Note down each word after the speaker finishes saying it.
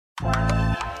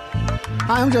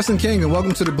Hi, I'm Justin King, and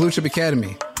welcome to the Blue Chip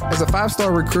Academy. As a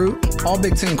 5-star recruit, all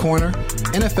Big Ten corner,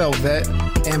 NFL vet,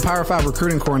 and Power 5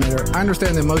 recruiting coordinator, I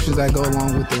understand the emotions that go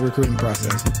along with the recruiting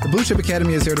process. The Blue Chip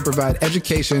Academy is here to provide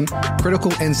education,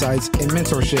 critical insights, and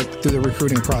mentorship through the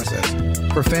recruiting process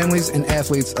for families and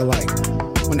athletes alike.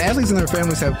 When athletes and their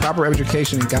families have proper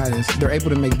education and guidance, they're able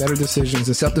to make better decisions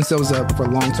and set themselves up for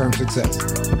long-term success.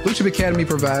 Blue Chip Academy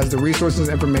provides the resources and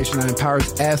information that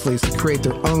empowers athletes to create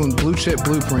their own Blue Chip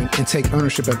blueprint and take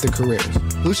ownership of their careers.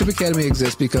 Blue Chip Academy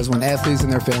exists because when athletes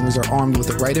and their families are armed with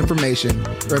the right information,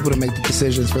 they're able to make the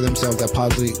decisions for themselves that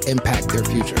positively impact their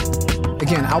future.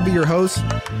 Again, I'll be your host,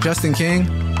 Justin King,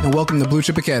 and welcome to Blue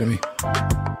Chip Academy.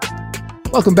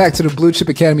 Welcome back to the Blue Chip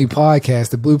Academy podcast,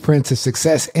 the Blueprint to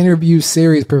Success interview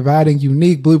series, providing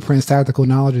unique blueprints, tactical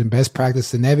knowledge, and best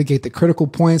practice to navigate the critical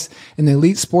points in the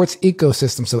elite sports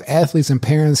ecosystem so athletes and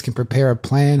parents can prepare a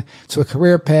plan to a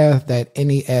career path that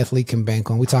any athlete can bank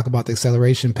on. We talk about the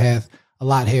acceleration path a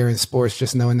lot here in sports,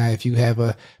 just knowing that if you have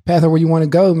a path where you want to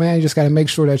go, man, you just got to make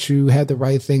sure that you have the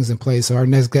right things in place. So our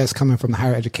next guest coming from the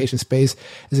higher education space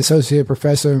is Associate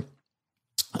Professor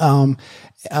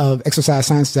of exercise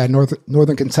sciences at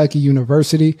Northern Kentucky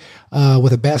University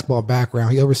with a basketball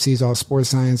background. He oversees all sports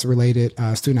science related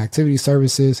student activity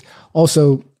services.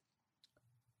 Also,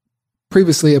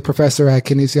 previously a professor at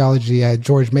kinesiology at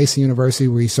George Mason University,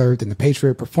 where he served in the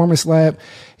Patriot Performance Lab.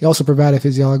 He also provided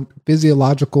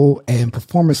physiological and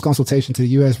performance consultation to the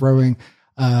U.S. rowing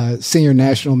senior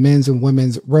national men's and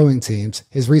women's rowing teams.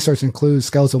 His research includes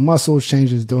skeletal muscles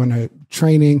changes during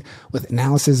training with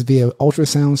analysis via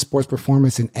ultrasound, sports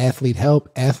performance and athlete health,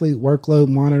 athlete workload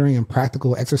monitoring, and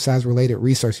practical exercise related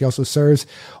research. He also serves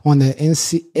on the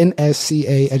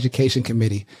NSCA Education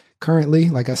Committee. Currently,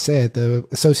 like I said, the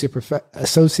Associate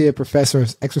Professor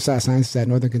of Exercise Sciences at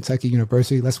Northern Kentucky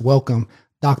University. Let's welcome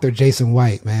Dr. Jason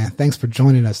White, man. Thanks for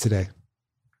joining us today.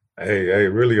 Hey,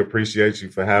 really appreciate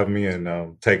you for having me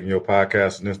and taking your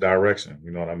podcast in this direction. You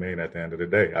know what I mean? At the end of the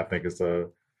day, I think it's a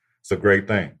great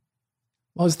thing.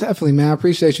 Well, it's definitely, man. I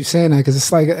appreciate you saying that because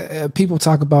it's like people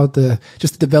talk about the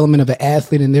development of an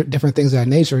athlete and different things of that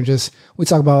nature. And we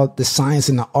talk about the science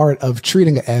and the art of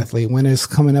treating an athlete when it's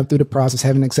coming up through the process,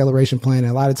 having an acceleration plan.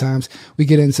 And a lot of times we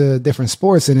get into different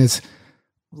sports and it's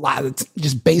a lot of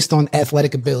just based on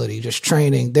athletic ability, just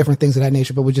training, different things of that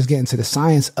nature. But we just get into the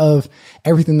science of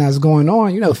everything that's going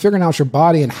on. You know, figuring out your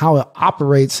body and how it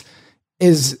operates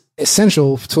is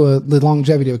essential to the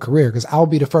longevity of a career. Because I'll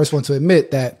be the first one to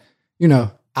admit that, you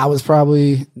know, I was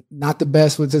probably not the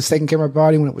best with just taking care of my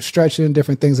body when it was stretching,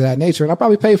 different things of that nature. And I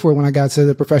probably paid for it when I got to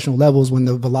the professional levels, when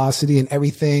the velocity and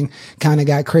everything kind of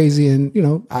got crazy. And, you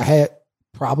know, I had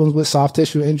problems with soft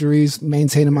tissue injuries,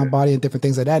 maintaining my body and different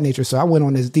things of that nature. So I went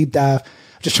on this deep dive,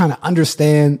 just trying to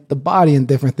understand the body and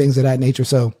different things of that nature.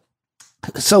 So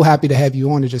happy to have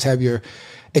you on to just have your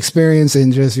experience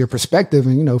and just your perspective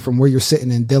and, you know, from where you're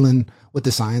sitting and dealing with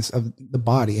the science of the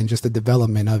body and just the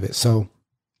development of it. So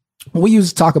when we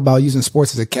talk about using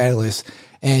sports as a catalyst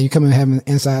and you come in having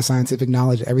inside scientific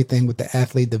knowledge, everything with the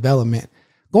athlete development,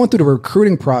 going through the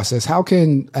recruiting process, how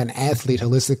can an athlete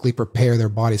holistically prepare their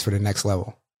bodies for the next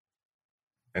level?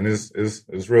 And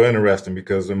it's real interesting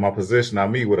because in my position, I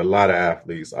meet with a lot of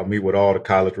athletes. I meet with all the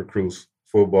college recruits,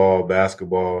 football,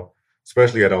 basketball,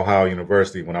 especially at Ohio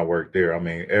University when I worked there. I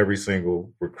mean, every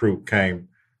single recruit came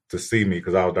to see me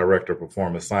because I was director of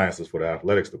performance sciences for the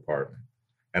athletics department.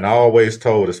 And I always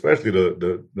told, especially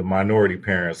the minority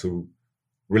parents who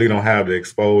really don't have the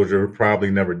exposure, probably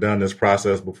never done this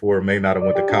process before, may not have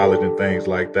went to college and things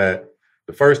like that.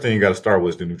 The first thing you got to start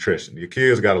with is the nutrition. Your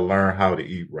kids got to learn how to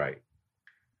eat right.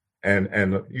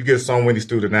 And you get so many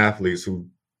student athletes who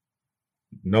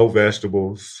no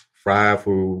vegetables, fried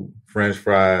food, French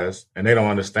fries, and they don't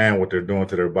understand what they're doing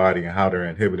to their body and how they're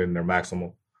inhibiting their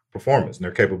maximal performance and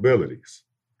their capabilities.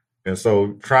 And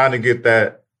so trying to get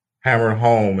that hammered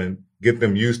home and get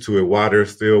them used to it while they're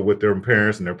still with their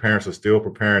parents and their parents are still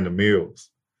preparing the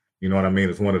meals. You know what I mean?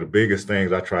 It's one of the biggest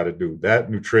things I try to do. That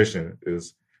nutrition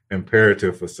is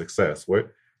imperative for success.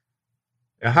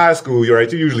 In high school, you're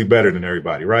usually better than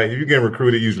everybody, right? If you get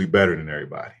recruited, usually better than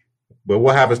everybody. But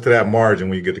what happens to that margin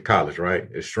when you get to college, right?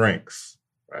 It shrinks,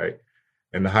 right?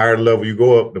 And the higher level you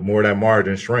go up, the more that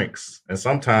margin shrinks. And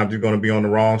sometimes you're going to be on the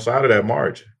wrong side of that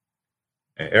margin.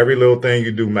 And every little thing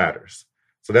you do matters.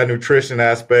 So that nutrition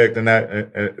aspect and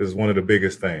that is one of the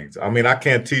biggest things. I mean, I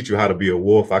can't teach you how to be a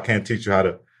wolf. I can't teach you how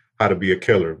to be a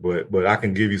killer, but I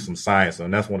can give you some science.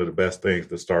 And that's one of the best things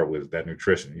to start with is that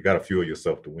nutrition. You got to fuel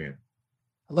yourself to win.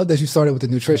 I love that you started with the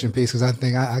nutrition piece because I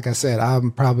think, like I said,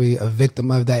 I'm probably a victim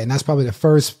of that. And that's probably the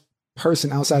first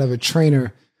person outside of a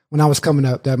trainer when I was coming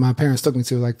up that my parents took me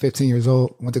to, like 15 years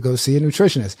old, went to go see a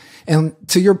nutritionist. And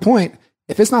to your point,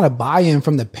 if it's not a buy-in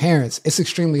from the parents, it's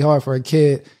extremely hard for a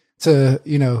kid to,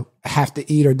 have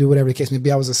to eat or do whatever the case may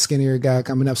be. I was a skinnier guy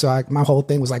coming up. So my whole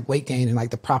thing was like weight gain and like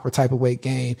the proper type of weight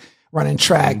gain, running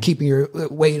track, keeping your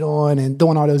weight on and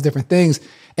doing all those different things.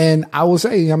 And I will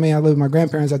say, I lived with my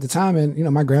grandparents at the time, and,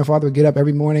 my grandfather would get up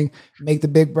every morning, make the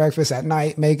big breakfast at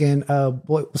night, making,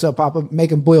 what's up, Papa?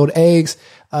 Making boiled eggs,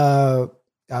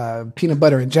 peanut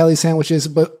butter and jelly sandwiches.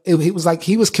 But he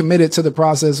was committed to the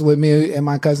process with me and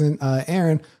my cousin,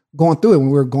 Aaron, going through it when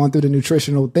we were going through the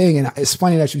nutritional thing. And it's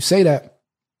funny that you say that,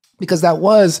 because that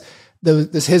was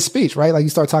his speech, right? Like, you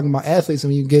start talking about athletes,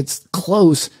 and when you get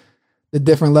close, the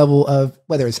different level of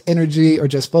whether it's energy or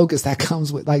just focus that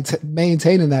comes with like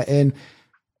maintaining that. And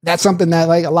that's something that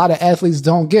like a lot of athletes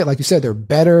don't get. Like you said, they're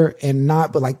better and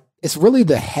not, but like, it's really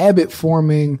the habit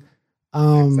forming,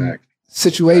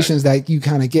 situations that you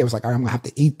kind of get. It's like, all right, I'm gonna have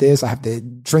to eat this. I have to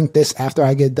drink this after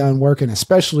I get done working,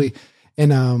 especially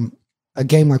in, a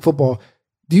game like football.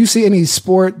 Do you see any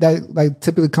sport that like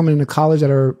typically coming into college that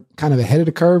are kind of ahead of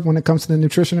the curve when it comes to the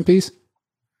nutrition piece?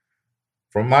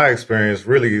 From my experience,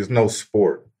 really is no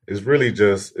sport. It's really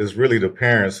the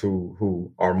parents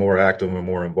who are more active and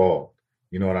more involved.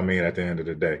 You know what I mean? At the end of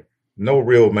the day, no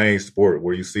real main sport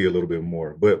where you see a little bit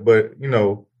more, but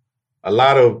a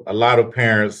lot of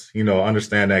parents,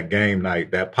 understand that game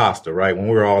night, that pasta, right? When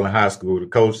we were all in high school, the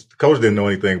coach didn't know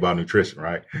anything about nutrition,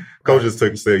 right? Coach just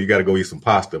said, you got to go eat some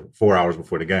pasta 4 hours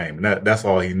before the game. And that's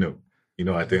all he knew,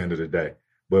 at the end of the day.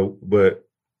 But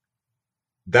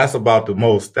that's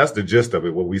that's the gist of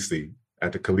it, what we see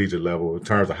at the collegiate level in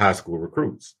terms of high school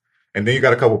recruits. And then you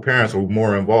got a couple parents who are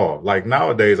more involved. Like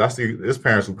nowadays, I see there's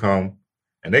parents who come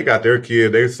and they got their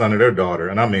kid, their son or their daughter.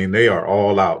 And they are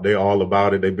all out. They all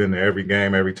about it. They've been to every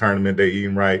game, every tournament, they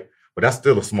eating right. But that's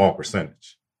still a small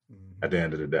percentage at the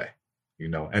end of the day,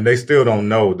 and they still don't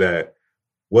know that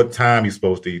what time you're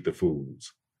supposed to eat the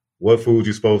foods, what foods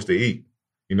you're supposed to eat,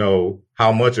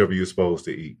 how much of it you're supposed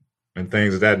to eat and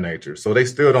things of that nature. So they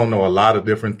still don't know a lot of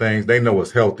different things. They know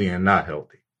what's healthy and not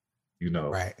healthy,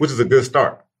 right. Which is a good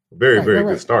start. Very, very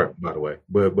good start, by the way.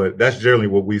 But that's generally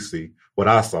what we see, what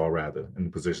I saw rather, in the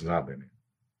positions I've been in.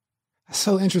 That's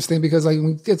so interesting, because like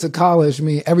when you get to college,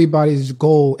 everybody's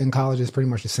goal in college is pretty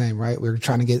much the same, right? We're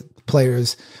trying to get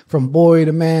players from boy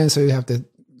to man. So you have the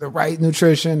right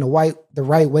nutrition, the right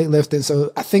weightlifting.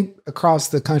 So I think across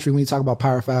the country, when you talk about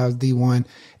Power 5, D1,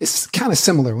 it's kind of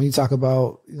similar when you talk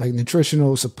about like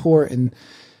nutritional support and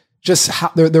just how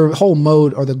their whole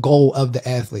mode or the goal of the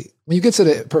athlete. When you get to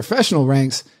the professional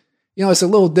ranks, it's a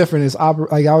little different. It's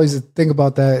like I always think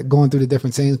about that going through the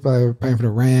different teams, but playing for the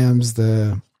Rams,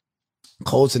 the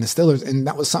Colts, and the Steelers. And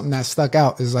that was something that stuck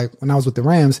out. Is like when I was with the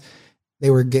Rams,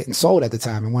 they were getting sold at the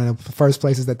time. And one of the first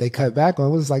places that they cut back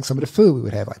on was like some of the food. We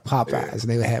would have like Popeyes, and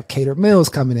they would have catered meals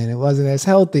coming in. It wasn't as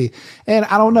healthy. And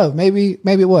I don't know, maybe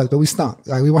it was, but we stunk.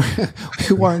 Like we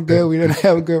weren't good. We didn't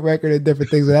have a good record and different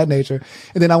things of that nature.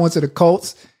 And then I went to the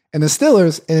Colts and the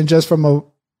Steelers, and just from a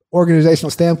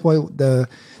organizational standpoint, the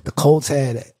Colts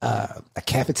had a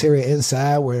cafeteria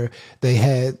inside where they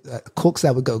had cooks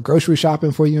that would go grocery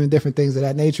shopping for you and different things of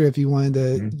that nature if you wanted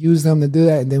to use them to do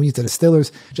that. And then we used to the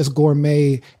Steelers, just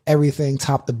gourmet everything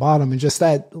top to bottom, and just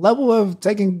that level of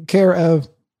taking care of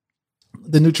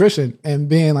the nutrition and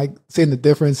being like seeing the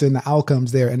difference in the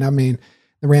outcomes there. And the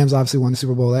Rams obviously won the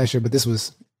Super Bowl last year, but this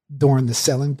was during the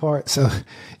selling part. So,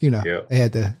 they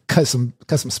had to cut some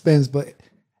spins, but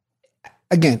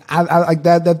again, I like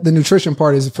that the nutrition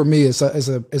part is for me is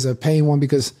a pain one,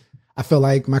 because I feel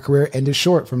like my career ended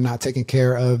short from not taking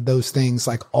care of those things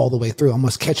like all the way through,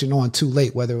 almost catching on too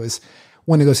late, whether it was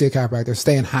when to go see a chiropractor,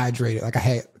 staying hydrated. Like I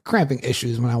had cramping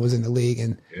issues when I was in the league,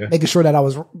 and making sure that I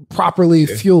was properly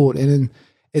fueled. And then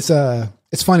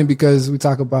it's funny because we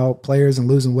talk about players and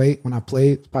losing weight. When I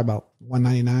played, it's probably about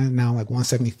 199, now like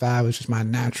 175, which is my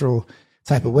natural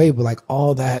type of way, but like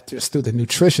all that just through the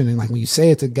nutrition. And like when you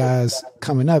say it to guys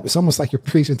coming up, it's almost like you're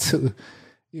preaching to,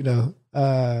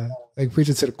 like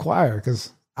preaching to the choir,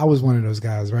 because I was one of those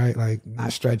guys, right? Like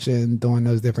not stretching, doing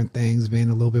those different things,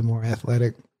 being a little bit more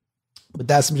athletic. But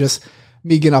that's just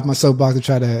me getting off my soapbox to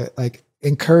try to like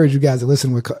encourage you guys to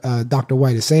listen to what Dr.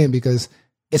 White is saying, because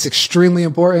it's extremely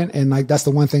important. And like that's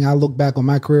the one thing I look back on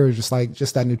my career is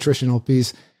just that nutritional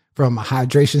piece from a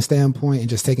hydration standpoint and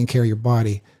just taking care of your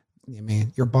body.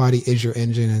 Your body is your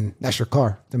engine, and that's your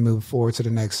car to move forward to the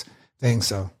next thing.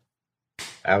 So,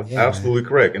 absolutely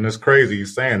correct. And it's crazy you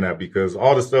saying that, because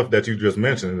all the stuff that you just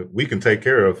mentioned, we can take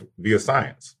care of via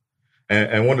science.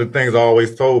 And one of the things I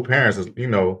always told parents is,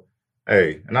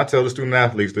 Hey, and I tell the student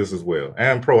athletes this as well,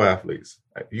 and pro athletes.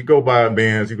 You go buy a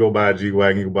Benz, you go buy a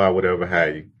G-Wagon, you go buy whatever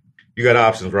have you. You got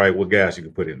options, right? What gas you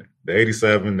can put in it. The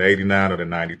 87, the 89, or the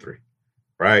 93,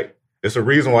 right? It's a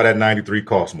reason why that 93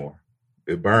 costs more.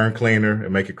 It burn cleaner, it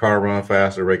make your car run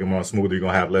faster, make it more smoother. You're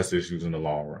gonna have less issues in the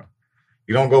long run.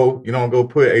 You don't go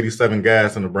put 87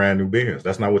 gas in a brand new Benz.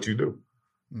 That's not what you do.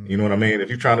 You know what I mean? If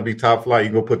you're trying to be top flight,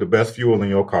 you go put the best fuel in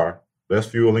your car, best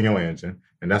fuel in your engine,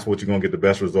 and that's what you're gonna get the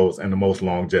best results and the most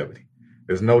longevity.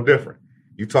 It's no different.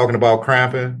 You talking about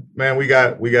cramping, man?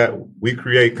 We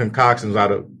create concoctions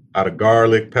out of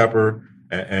garlic, pepper,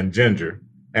 and ginger,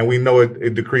 and we know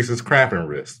it decreases cramping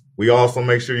risk. We also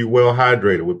make sure you're well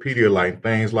hydrated with Pedialyte,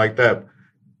 things like that.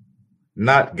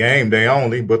 Not game day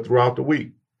only, but throughout the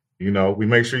week. We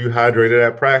make sure you hydrated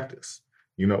at practice.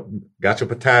 Got your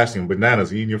potassium,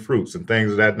 bananas, eating your fruits and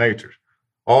things of that nature.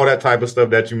 All that type of stuff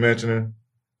that you mentioning,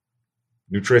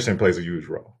 nutrition plays a huge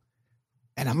role.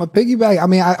 And I'm a piggyback. I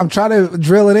mean, I'm trying to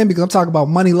drill it in because I'm talking about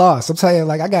money loss. I'm telling you,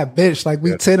 like, I got benched like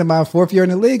week 10 in my fourth year in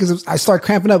the league because I started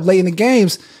cramping up late in the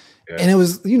games. Yeah. And it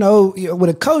was, with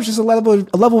a coach, it's a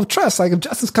level of trust. Like, if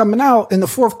Justin's coming out in the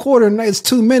fourth quarter and it's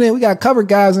 2 minutes, we got cover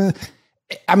guys. And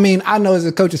I mean, I know as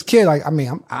a coach's kid, like, I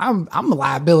mean, I'm a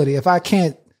liability if I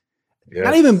can't.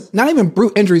 Yes. Not even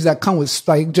brute injuries that come with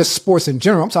like just sports in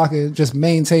general. I'm talking just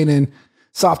maintaining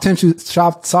soft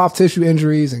tissue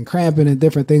injuries and cramping and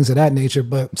different things of that nature.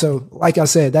 But so, like I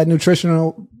said, that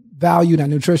nutritional value, that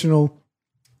nutritional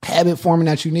habit forming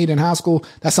that you need in high school,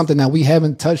 that's something that we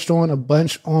haven't touched on a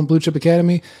bunch on Blue Chip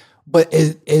Academy, but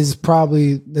it is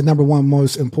probably the number one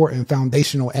most important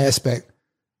foundational aspect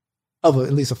of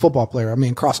at least a football player. I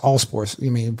mean, across all sports. I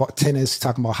mean, tennis,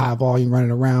 talking about high volume,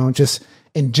 running around, just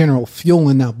in general,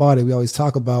 fueling that body. We always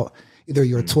talk about either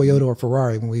you're a Toyota or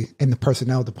Ferrari when we in the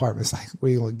personnel department. It's like, what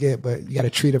are you going to get? But you got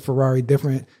to treat a Ferrari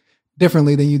differently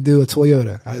than you do a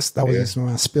Toyota. That was just when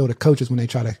I spill to coaches when they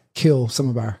try to kill some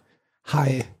of our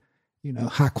high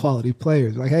quality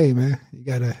players. Like, hey, man, you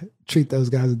got to treat those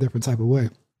guys a different type of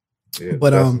way. Yeah,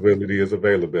 but ability is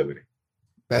availability.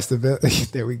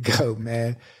 There we go,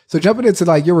 man. So jumping into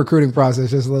like your recruiting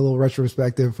process, just a little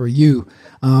retrospective for you.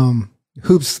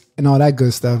 Hoops and all that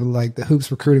good stuff. Like the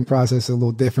hoops recruiting process is a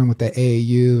little different with the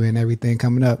AAU and everything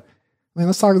coming up. I mean,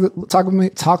 let's talk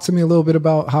to me a little bit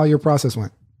about how your process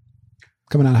went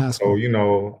coming out of high school.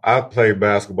 So, I played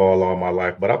basketball all my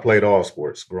life, but I played all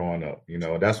sports growing up.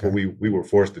 That's what we were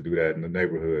forced to do that in the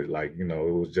neighborhood. Like, it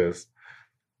was just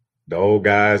the old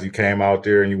guys. You came out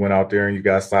there and you went out there and you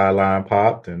got sideline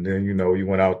popped. And then, you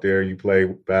went out there and you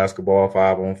played basketball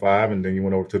 5-on-5. And then you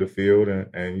went over to the field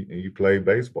and you played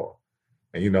baseball.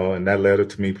 And, and that led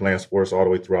to me playing sports all the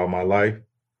way throughout my life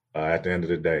at the end of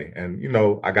the day. And,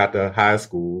 I got to high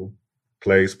school,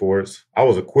 played sports. I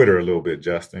was a quitter a little bit,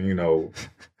 Justin.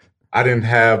 I didn't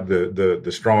have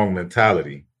the strong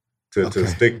mentality to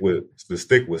stick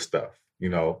with stuff.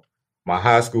 My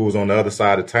high school was on the other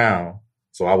side of town.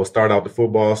 So I would start out the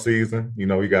football season.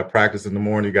 You got practice in the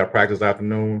morning, you got practice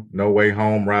afternoon, no way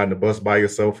home, riding the bus by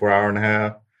yourself for an hour and a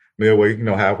half. Midway,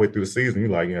 halfway through the season, you're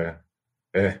like,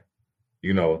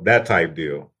 that type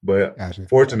deal. But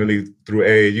Fortunately, through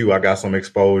AAU, I got some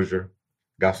exposure,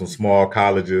 got some small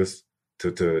colleges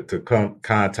to come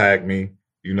contact me,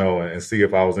 and see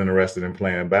if I was interested in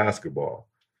playing basketball.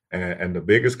 And the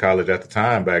biggest college at the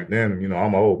time back then,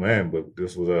 I'm an old man, but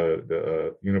this was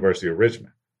the University of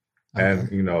Richmond. Okay.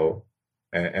 And,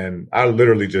 and I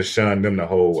literally just shunned them the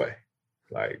whole way.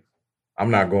 Like,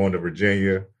 I'm not going to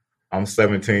Virginia. I'm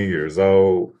 17 years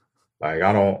old. Like,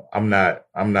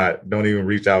 don't even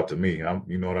reach out to me.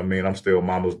 You know what I mean? I'm still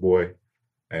mama's boy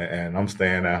and I'm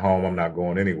staying at home. I'm not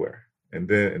going anywhere. And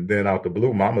then out the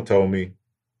blue, mama told me,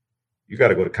 you got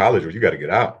to go to college or you got to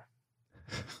get out.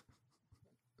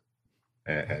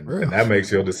 And that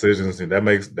makes your decisions, and that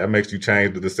makes you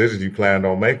change the decisions you planned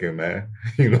on making, man.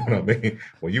 You know what I mean?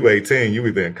 When you 18, you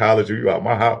either in college or you out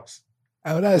my house.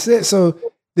 Oh, that's it. So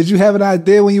did you have an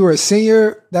idea when you were a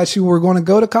senior that you were going to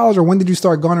go to college, or when did you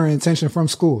start garnering attention from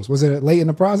schools? Was it late in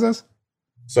the process?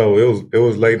 So it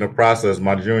was late in the process.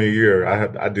 My junior year,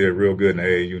 I did real good in the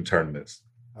AAU tournaments.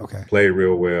 Okay. Played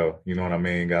real well. You know what I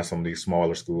mean? Got some of these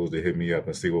smaller schools to hit me up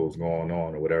and see what was going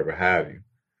on or whatever have you.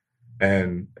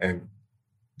 And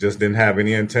just didn't have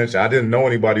any intention. I didn't know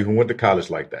anybody who went to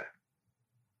college like that.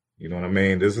 You know what I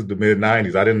mean? This is the mid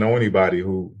 90s. I didn't know anybody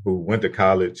who went to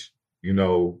college,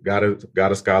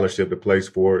 got a scholarship to play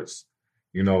sports,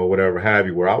 whatever have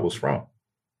you, where I was from.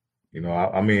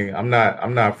 I mean, I'm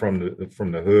not from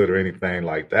the hood or anything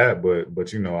like that, but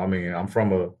I'm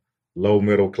from a low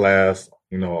middle class,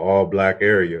 all black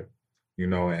area,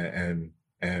 and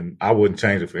I wouldn't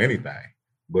change it for anything.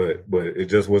 but it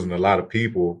just wasn't a lot of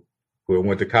people who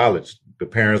went to college. The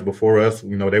parents before us,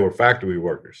 they were factory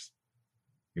workers.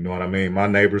 You know what I mean? My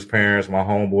neighbors' parents, my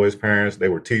homeboys' parents, they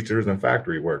were teachers and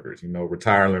factory workers,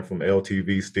 retiring from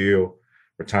LTV Steel,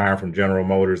 retiring from General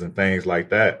Motors and things like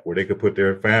that, where they could put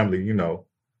their family,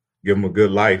 give them a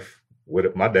good life.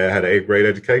 My dad had an 8th grade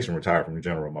education, retired from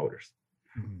General Motors.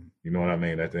 Mm-hmm. You know what I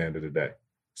mean? At the end of the day.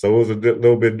 So it was a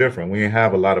little bit different. We didn't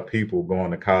have a lot of people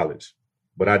going to college,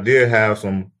 but I did have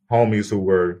some homies who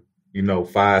were,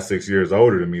 5, 6 years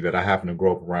older than me that I happened to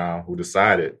grow up around who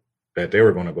decided that they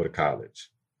were going to go to college.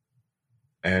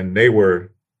 And they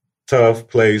were tough,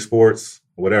 played sports,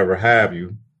 whatever have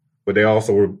you, but they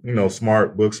also were,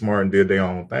 smart, book smart, and did their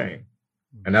own thing.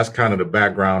 And that's kind of the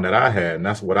background that I had, and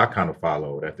that's what I kind of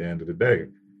followed at the end of the day.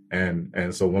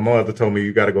 And so when my mother told me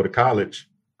you got to go to college,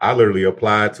 I literally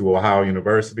applied to Ohio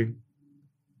University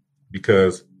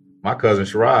because my cousin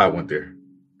Sherrod went there.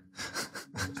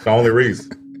 It's the only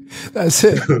reason. That's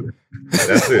it.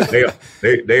 That's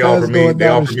it. They offered me.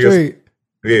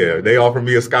 They offered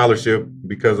me a scholarship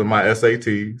because of my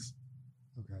SATs,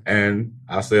 and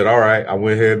I said, "All right."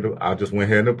 I just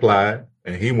went ahead and applied,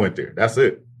 and he went there. That's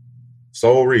it.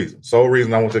 Sole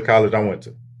reason I went to college. I went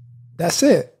to. That's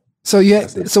it. So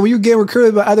so when you get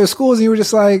recruited by other schools, and you were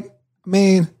just like,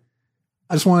 I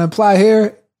just want to apply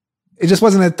here. It just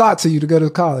wasn't a thought to you to go to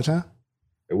college, huh?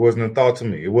 It wasn't a thought to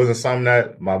me. It wasn't something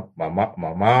that my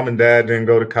mom and dad didn't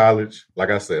go to college. Like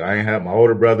I said, my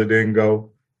older brother didn't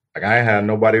go. Like I ain't had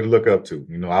nobody to look up to.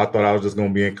 I thought I was just going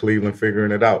to be in Cleveland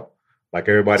figuring it out like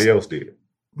everybody else did.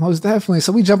 Most definitely.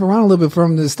 So we jump around a little bit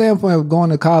from the standpoint of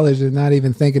going to college and not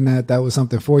even thinking that was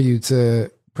something for you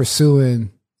to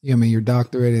pursuing, your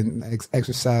doctorate in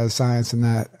exercise science and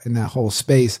that whole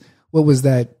space. What was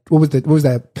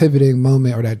that pivoting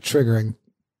moment or that triggering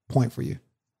point for you?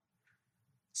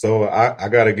 So I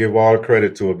got to give all the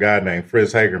credit to a guy named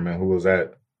Fritz Hagerman,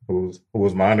 who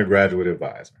was my undergraduate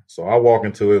advisor. So I walk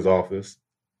into his office,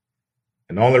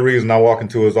 and the only reason I walk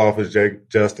into his office,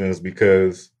 Justin, is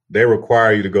because they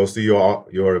require you to go see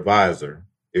your advisor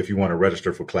if you want to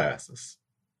register for classes.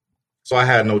 So I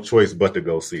had no choice but to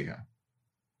go see him.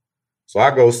 So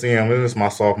I go see him, and it's my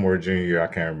sophomore or junior year, I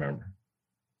can't remember.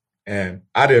 And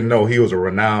I didn't know he was a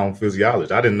renowned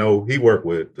physiologist. I didn't know he worked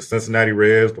with the Cincinnati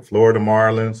Reds, the Florida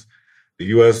Marlins, the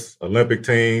U.S. Olympic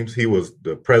teams. He was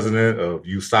the president of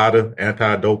USADA,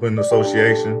 Anti-Doping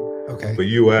Association for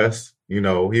U.S. He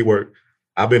worked.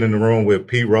 I've been in the room with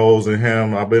Pete Rose and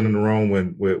him. I've been in the room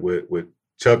with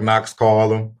Chuck Knox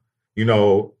call him.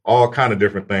 All kind of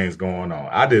different things going on.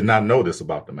 I did not know this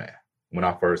about the man when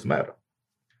I first met him.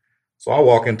 So I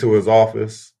walk into his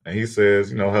office and he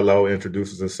says, hello,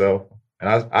 introduces himself.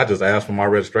 And I just asked for my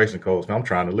registration code because I'm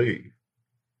trying to leave.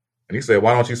 And he said,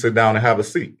 why don't you sit down and have a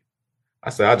seat?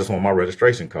 I said, I just want my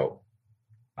registration code.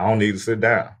 I don't need to sit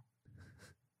down.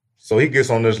 So he gets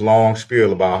on this long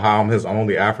spiel about how I'm his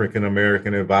only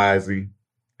African-American advisee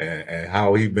and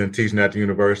how he's been teaching at the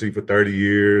university for 30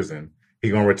 years and he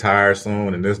going to retire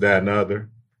soon and this, that, and other.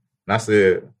 And I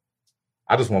said,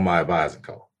 I just want my advising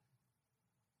code.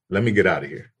 Let me get out of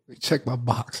here. Let me check my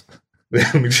box.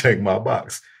 Let me check my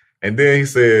box. And then he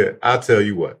said, I'll tell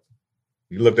you what.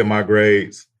 He looked at my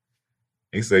grades.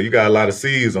 He said, you got a lot of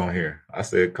C's on here. I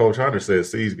said, Coach Hunter said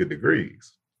C's get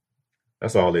degrees.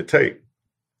 That's all it takes.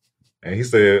 And he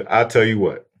said, I'll tell you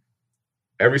what.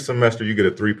 Every semester you get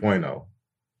a 3.0.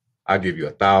 I'll give you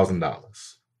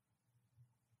 $1,000.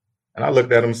 And I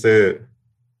looked at him and said,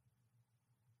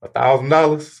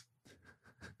 $1,000?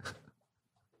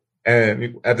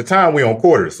 And at the time, we on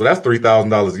quarters. So that's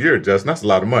 $3,000 a year, Justin. That's a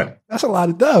lot of money. That's a lot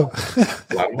of dough.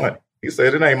 A lot of money. He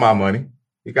said, it ain't my money.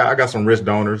 I got some rich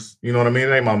donors. You know what I mean?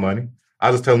 It ain't my money.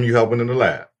 I just tell them you helping in the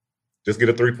lab. Just get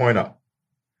a 3.0.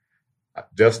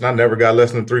 Justin, I never got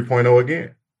less than 3.0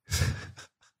 again.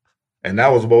 And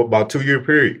that was about 2-year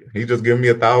period. He just gave me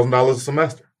 $1,000 a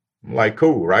semester. I'm like,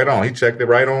 cool, right on. He checked it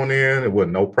right on in. It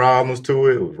wasn't no problems to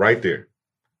it. It was right there.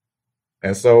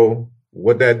 And so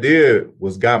what that did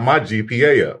was got my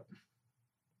GPA up.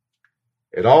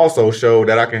 It also showed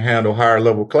that I can handle higher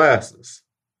level classes.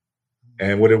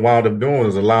 And what it wound up doing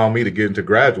is allowing me to get into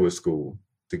graduate school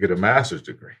to get a master's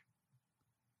degree.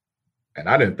 And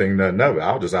I didn't think nothing of it.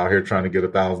 I was just out here trying to get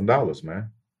 $1,000,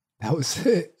 man. That was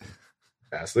it.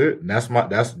 That's it. And that's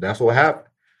what happened.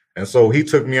 And so he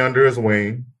took me under his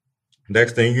wing.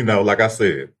 Next thing you know, like I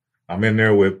said, I'm in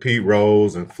there with Pete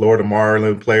Rose and Florida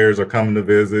Marlin players are coming to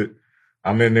visit.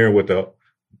 I'm in there with the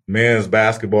men's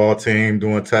basketball team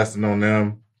doing testing on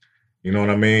them. You know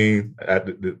what I mean? At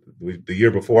the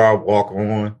year before I walk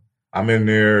on, I'm in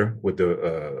there with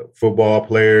the football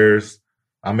players,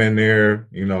 I'm in there,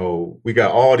 we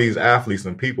got all these athletes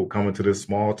and people coming to this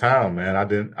small town, man. I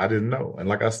didn't know. And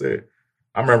like I said,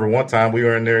 I remember one time we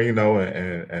were in there,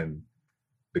 and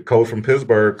the coach from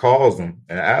Pittsburgh calls them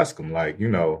and asks them, like,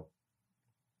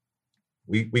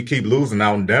 we keep losing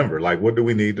out in Denver. Like, what do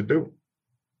we need to do?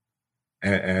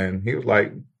 And he was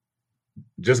like,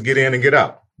 just get in and get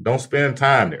out. Don't spend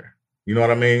time there. You know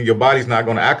what I mean? Your body's not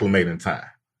going to acclimate in time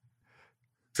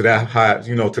to that high,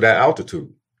 to that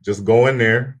altitude. Just go in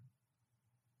there,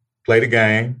 play the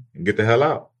game, and get the hell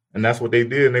out. And that's what they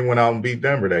did. And they went out and beat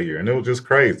Denver that year. And it was just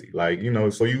crazy. Like,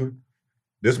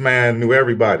 this man knew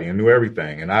everybody and knew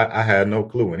everything. And I had no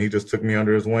clue. And he just took me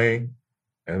under his wing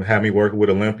and had me working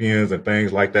with Olympians and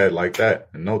things like that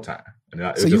in no time.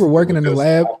 So you were working in the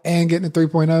lab and getting a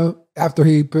 3.0 after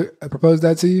he proposed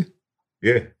that to you?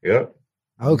 Yeah. Yep.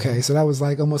 Okay. So that was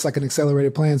like almost like an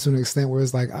accelerated plan to an extent where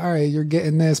it's like, all right, you're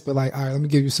getting this, but like, all right, let me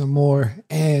give you some more.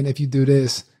 And if you do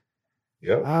this,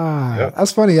 yep.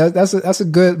 That's funny. That's a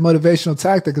good motivational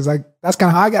tactic. Cause like, that's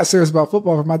kind of how I got serious about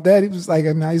football. For my dad, he was like,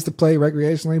 I used to play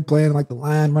recreationally, playing like the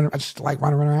line, I just like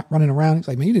running around. He's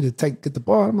like, man, you need to get the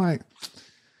ball. I'm like,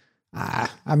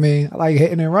 I mean, I like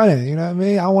hitting and running. You know what I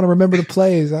mean? I want to remember the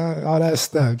plays, all that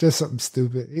stuff. Just something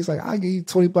stupid. He's like, I'll give you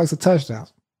 $20 a touchdown.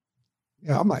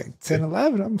 I'm like 10,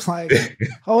 11. I'm like,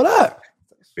 hold up.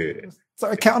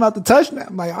 Start counting out the touchdown.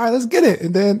 I'm like, all right, let's get it.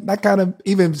 And then that kind of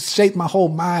even shaped my whole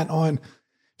mind on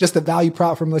just the value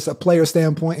prop from a player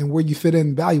standpoint and where you fit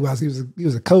in value wise. He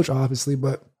was a coach, obviously,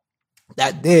 but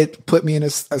that did put me in a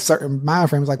certain mind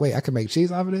frame. It's like, wait, I can make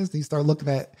cheese off of this. Then you start looking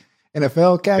at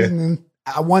NFL catching and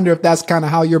I wonder if that's kind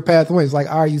of how your path went. It's like,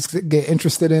 all right, you get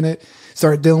interested in it,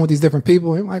 start dealing with these different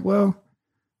people. And I'm like, well,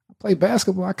 I play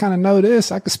basketball. I kind of know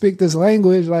this. I could speak this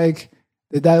language. Like,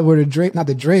 did that were the dream, not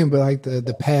the dream, but like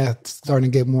the path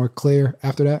starting to get more clear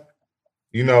after that?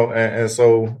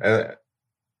 So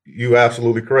you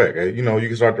absolutely correct. You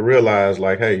can start to realize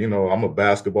like, hey, I'm a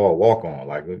basketball walk on.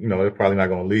 Like, they're probably not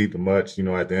going to lead to much,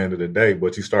 at the end of the day.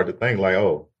 But you start to think like,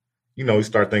 oh, you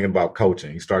start thinking about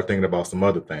coaching, you start thinking about some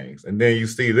other things. And then you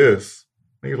see this,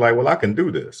 and you're like, well, I can do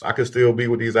this. I can still be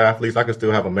with these athletes. I can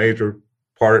still have a major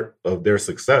part of their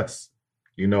success,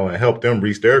 and help them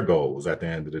reach their goals at the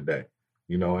end of the day.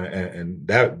 And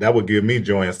that would give me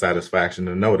joy and satisfaction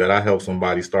to know that I helped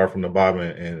somebody start from the bottom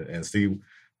and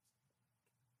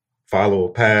follow a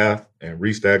path and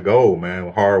reach that goal, man,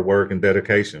 with hard work and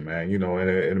dedication, man, and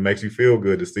it makes you feel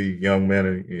good to see young men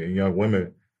and young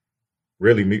women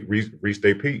really reach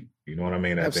their peak. You know what I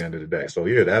mean? At the end of the day. So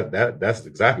yeah, that's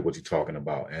exactly what you're talking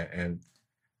about. And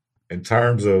in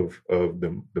terms of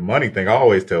the money thing, I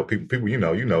always tell people, you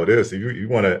know this, if you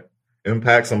want to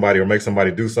impact somebody or make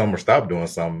somebody do something or stop doing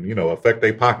something, affect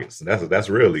their pockets. That's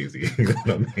real easy. You know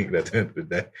what I mean? At the end of the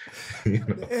day.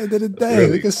 At the end of the day,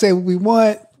 we can say what we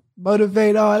want,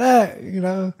 motivate all that,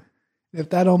 If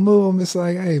that don't move them, it's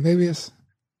like, hey, maybe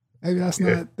that's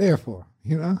not there for,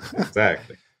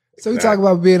 Exactly. So we talk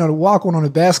about being on a walk-on on a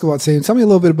basketball team. Tell me a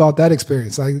little bit about that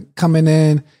experience, like coming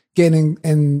in, getting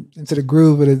into the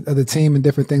groove of the team and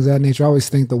different things of that nature. I always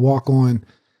think the walk-on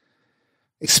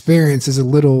experience is a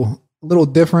little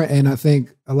different, and I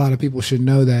think a lot of people should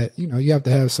know that, you have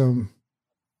to have some,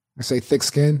 I say, thick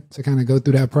skin to kind of go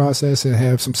through that process and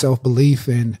have some self-belief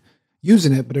in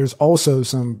using it. But there's also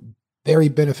some very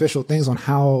beneficial things on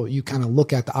how you kind of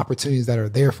look at the opportunities that are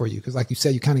there for you. Because like you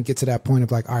said, you kind of get to that point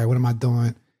of like, all right, what am I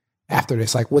doing after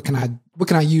this? Like, what can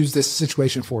I use this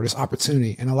situation for, this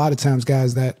opportunity? And a lot of times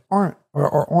guys that aren't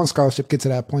or on scholarship get to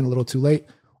that point a little too late,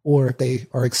 or if they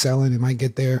are excelling and might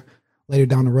get there later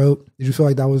down the road. Did you feel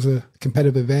like that was a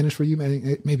competitive advantage for you,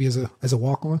 maybe as a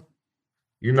walk-on?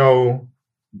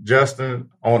 Justin,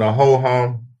 on a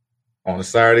ho-hum, on a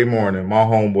Saturday morning, my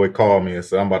homeboy called me and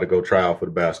said, I'm about to go try out for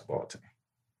the basketball team.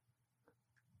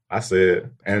 I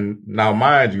said, and now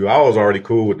mind you, I was already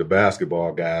cool with the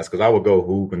basketball guys because I would go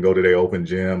hoop and go to their open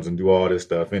gyms and do all this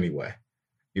stuff anyway.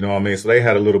 You know what I mean? So they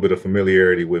had a little bit of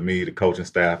familiarity with me. The coaching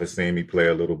staff had seen me play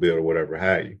a little bit or whatever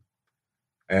have you.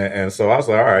 And so I was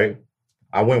like, all right,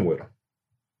 I went with them.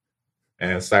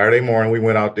 And Saturday morning we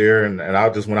went out there and I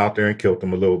just went out there and killed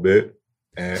them a little bit.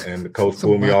 And the coach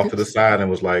pulled me off to the side and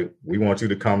was like, we want you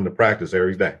to come to practice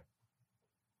every day.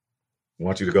 We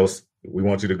want you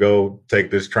to go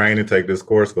take this training, take this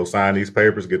course, go sign these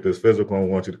papers, get this physical, and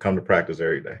we want you to come to practice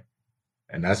every day.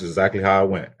 And that's exactly how I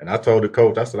went. And I told the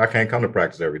coach, I said, I can't come to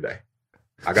practice every day.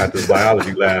 I got this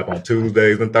biology lab on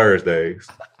Tuesdays and Thursdays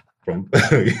from,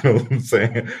 you know what I'm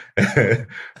saying,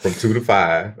 from 2 to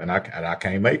 5, and I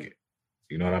can't make it.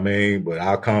 You know what I mean? But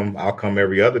I'll come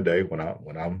every other day when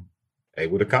I'm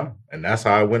able to come. And that's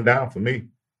how it went down for me.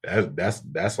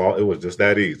 That's all. It was just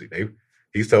that easy.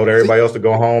 He told everybody else to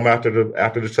go home after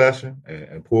the session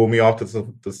and pull me off to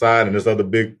the side and this other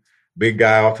big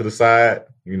guy off to the side,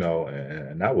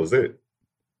 and that was it.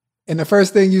 And the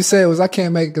first thing you said was, "I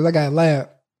can't make it because I got a lab."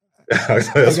 That's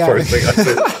the first thing I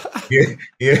said.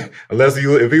 Yeah.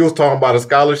 If he was talking about a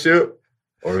scholarship,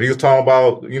 or if he was talking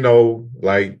about,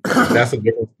 like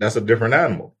that's a different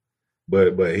animal.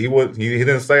 But he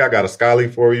didn't say I got a scholarly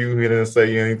for you. He didn't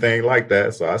say anything like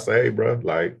that. So I say, hey, bro,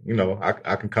 like,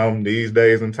 I can come these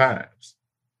days and times.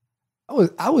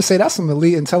 I would say that's some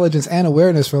elite intelligence and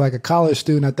awareness for like a college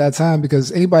student at that time,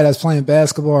 because anybody that's playing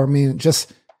basketball, I mean,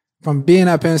 just from being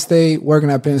at Penn State,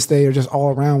 working at Penn State, or just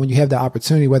all around, when you have the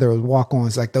opportunity, whether it was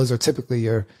walk-ons, like those are typically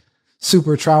your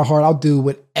super try hard. I'll do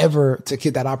whatever to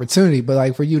get that opportunity. But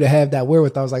like for you to have that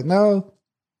wherewithal, I was like, no,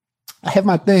 I have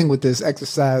my thing with this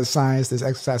exercise science, this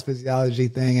exercise physiology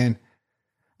thing. And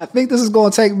I think this is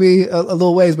going to take me a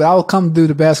little ways, but I will come do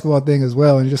the basketball thing as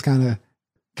well. And just kind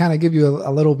of give you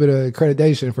a little bit of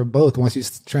accreditation for both once you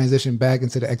transition back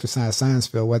into the exercise science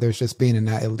field, whether it's just being in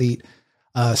that elite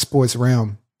sports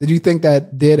realm. Did you think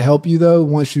that did help you though,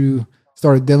 once you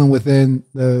started dealing within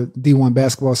the D1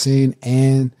 basketball scene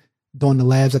and doing the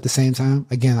labs at the same time?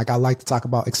 Again, like I like to talk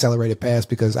about accelerated paths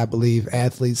because I believe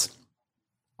athletes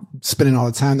spending all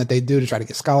the time that they do to try to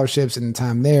get scholarships and the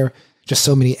time there, just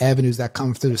so many avenues that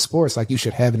come through the sports. Like you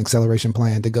should have an acceleration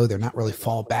plan to go there, not really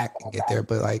fall back and get there,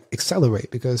 but like accelerate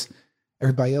because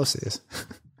everybody else is.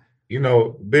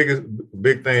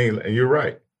 Big thing, and you're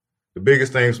right. The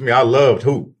biggest thing for me, I loved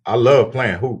hoop. I love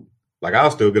playing hoop. Like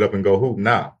I'll still get up and go hoop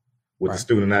now with the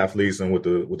student athletes and with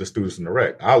the students in the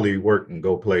rec. I'll leave work and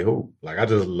go play hoop. Like I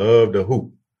just love the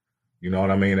hoop. You know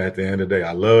what I mean? At the end of the day,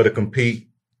 I love to compete.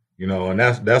 And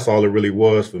that's all it really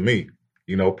was for me.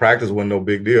 Practice wasn't no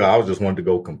big deal. I just wanted to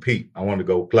go compete. I wanted to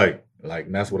go play. Like,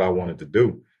 and that's what I wanted to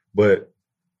do. But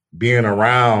being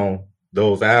around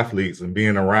those athletes and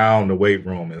being around the weight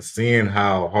room and seeing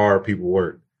how hard people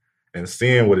work and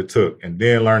seeing what it took and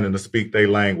then learning to speak their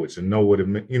language and know what it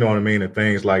meant, and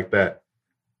things like that,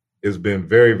 it's been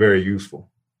very, very useful,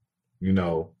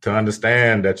 to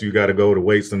understand that you got to go to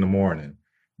weights in the morning.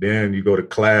 Then you go to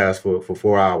class for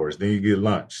 4 hours. Then you get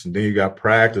lunch. And then you got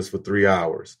practice for 3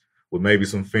 hours with maybe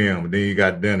some film. And then you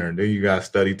got dinner. And then you got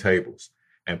study tables.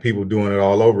 And people doing it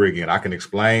all over again. I can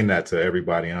explain that to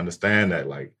everybody and understand that.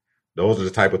 Like, those are the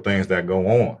type of things that go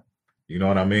on. You know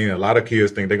what I mean? A lot of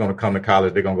kids think they're going to come to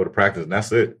college, they're going to go to practice, and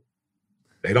that's it.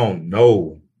 They don't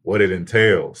know what it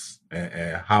entails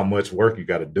and how much work you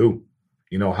got to do.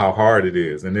 How hard it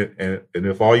is. And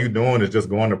if all you're doing is just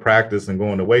going to practice and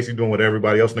going to weights, you're doing what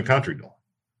everybody else in the country doing.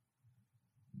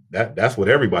 That's what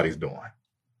everybody's doing.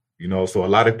 So a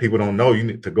lot of people don't know you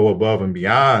need to go above and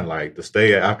beyond, like to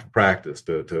stay after practice,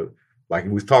 to like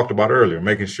we talked about earlier,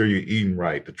 making sure you're eating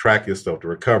right, to track yourself, to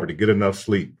recover, to get enough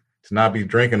sleep, to not be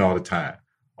drinking all the time.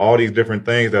 All these different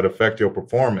things that affect your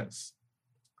performance.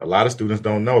 A lot of students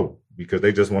don't know because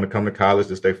they just want to come to college.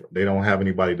 They don't have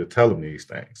anybody to tell them these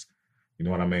things. You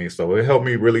know what I mean? So it helped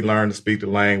me really learn to speak the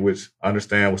language,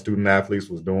 understand what student athletes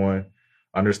was doing,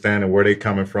 understanding where they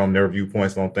coming from, their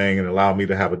viewpoints on things, and allowed me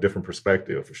to have a different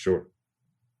perspective for sure.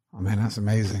 Oh man, that's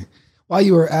amazing. While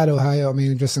you were at Ohio, I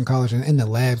mean, just in college and in the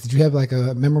labs, did you have like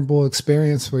a memorable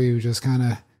experience where you just kind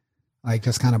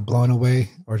of blown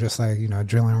away, or just like,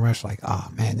 adrenaline rush, like,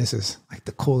 oh man, this is like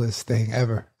the coolest thing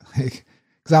ever? Like,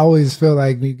 because I always feel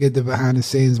like you get the behind the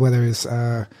scenes, whether it's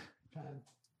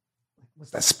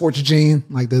what's that, Sports Gene,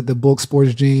 like the book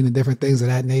Sports Gene and different things of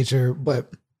that nature.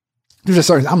 But there's just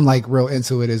certain, I'm like real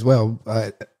into it as well.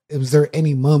 But was there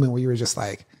any moment where you were just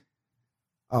like,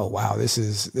 oh wow, this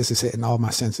is hitting all my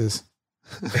senses?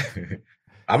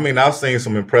 I mean, I've seen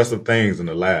some impressive things in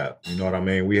the lab. You know what I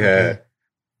mean? We had,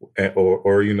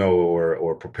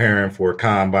 or preparing for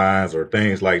combines or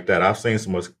things like that. I've seen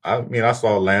so much. I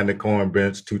saw Landon Cohen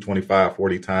bench 225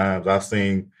 40 times. I've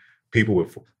seen people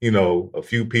with, a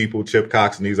few people, Chip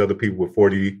Cox and these other people with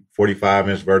 40,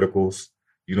 45-inch verticals,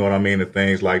 you know what I mean, and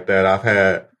things like that. I've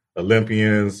had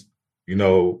Olympians,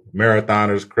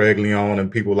 marathoners, Craig Leon and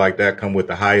people like that come with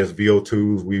the highest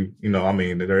VO2s.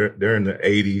 They're in the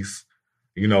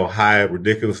 80s, high,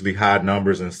 ridiculously high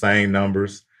numbers, insane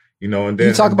numbers, and then. Can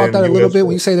you talk about that a little bit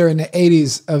when you say they're in the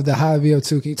 80s of the high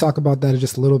VO2? Can you talk about that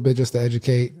just a little bit, just to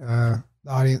educate the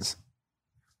audience?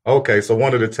 Okay, so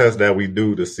one of the tests that we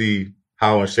do to see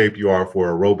how in shape you are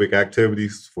for aerobic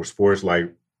activities, for sports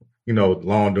like,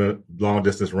 long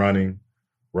distance running,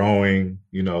 rowing,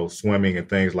 swimming and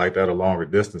things like that, or longer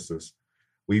distances.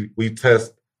 We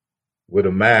test with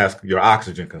a mask your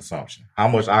oxygen consumption, how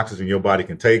much oxygen your body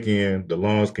can take in, the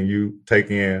lungs can you take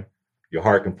in, your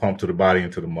heart can pump to the body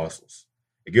and to the muscles.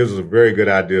 it gives us a very good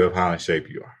idea of how in shape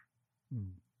you are.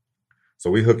 So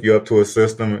we hook you up to a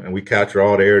system and we capture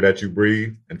all the air that you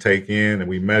breathe and take in and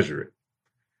we measure it.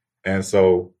 And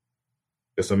so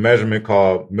it's a measurement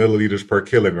called milliliters per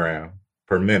kilogram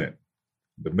per minute,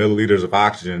 the milliliters of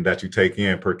oxygen that you take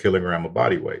in per kilogram of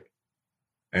body weight.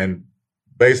 And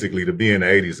basically to be in the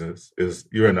 80s is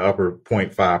you're in the upper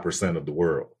 0.5% of the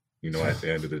world, at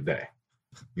the end of the day,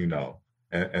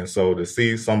 And so to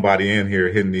see somebody in here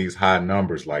hitting these high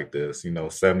numbers like this,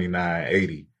 79,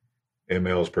 80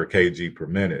 mLs per kg per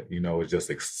minute, is just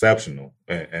exceptional.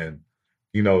 And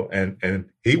he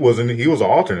was an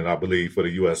alternate, I believe, for the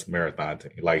U.S. marathon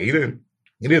team. Like he didn't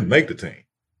make the team,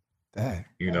 Dang.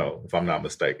 If I'm not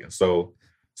mistaken. So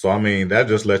I mean, that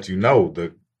just lets you know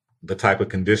the type of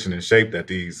condition and shape that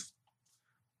these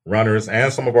runners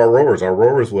and some of our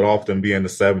rowers would often be in the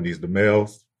 70s. The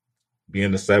males be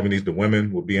in the 70s. The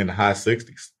women would be in the high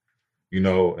 60s,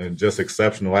 and just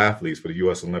exceptional athletes for the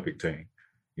U.S. Olympic team.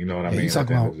 You know what I mean? At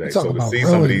the end of the day. So to see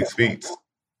some of these feats,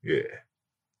 yeah.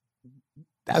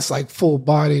 That's like full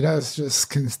body. That's just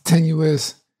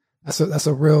continuous. That's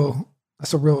a real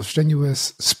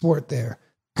strenuous sport there.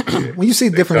 Yeah. When you see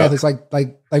different athletes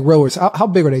like rowers, how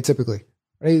big are they typically?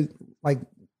 Are they like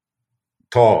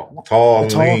tall,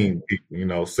 lean people,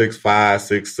 6'5",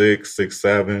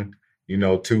 6'6",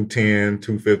 6'7", 210,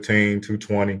 215,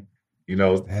 220,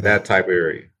 that type of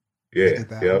area. Yeah.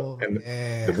 Yep. And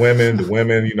the women,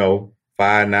 5'9",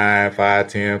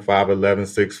 5'10", 5'11",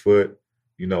 6 foot,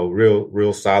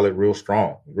 real solid, real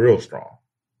strong.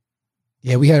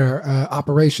 Yeah, we had our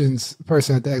operations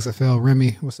person at the XFL,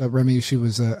 Remy. What's up, Remy? She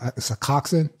was it's a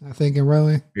coxswain, I think, in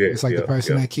rowing. Yeah, it's like the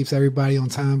person that keeps everybody on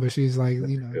time, but she's like,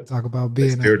 talk about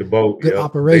being a the boat. Good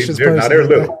operations person. Now they're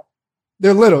little.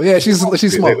 They're little. Yeah, she's small.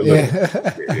 Yeah,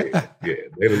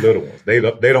 they're the little ones. They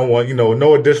don't want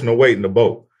no additional weight in the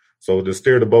boat. So to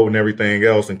steer the boat and everything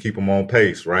else and keep them on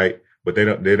pace, right? But they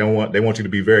want you to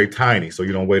be very tiny so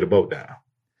you don't weigh the boat down.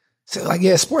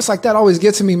 So sports like that always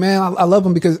get to me, man. I love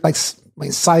them because like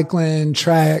cycling,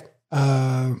 track,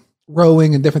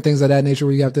 rowing, and different things of that nature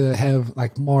where you have to have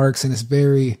like marks, and it's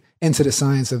very into the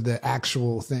science of the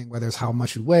actual thing, whether it's how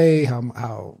much you weigh,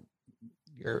 how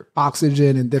your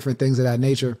oxygen and different things of that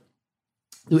nature.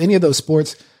 Do any of those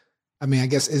sports, I mean, I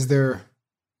guess, is there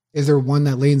one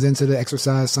that leans into the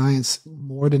exercise science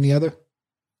more than the other?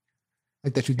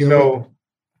 Like that you deal with?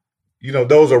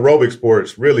 Those aerobic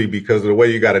sports really, because of the way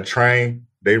you got to train,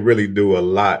 they really do a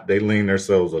lot. They lean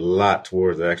themselves a lot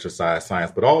towards the exercise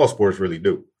science, but all sports really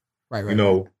do. Right.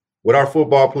 With our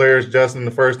football players, Justin,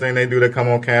 the first thing they do, they come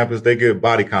on campus, they get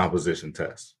body composition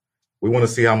tests. We want to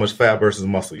see how much fat versus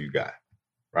muscle you got,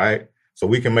 right? So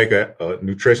we can make a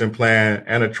nutrition plan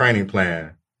and a training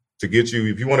plan to get you,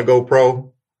 if you want to go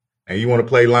pro and you want to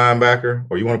play linebacker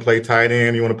or you want to play tight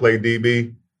end, you want to play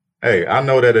DB, hey, I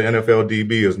know that an NFL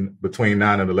DB is between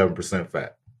 9 and 11%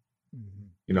 fat.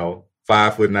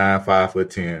 5'9",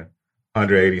 5'10",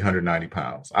 180, 190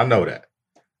 pounds. I know that.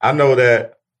 I know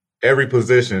that every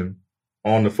position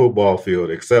on the football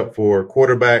field, except for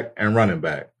quarterback and running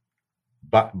back,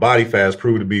 body fats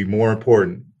proved to be more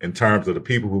important in terms of the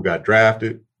people who got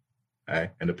drafted,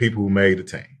 okay, and the people who made the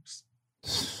teams.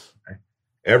 Okay?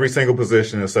 Every single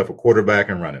position except for quarterback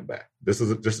and running back. This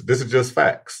is just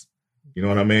facts. You know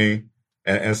what I mean?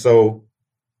 And so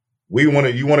you want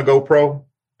to go pro?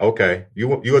 Okay.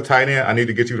 You a tight end, I need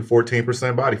to get you to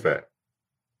 14% body fat.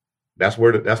 That's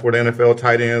where the NFL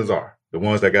tight ends are. The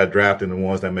ones that got drafted and the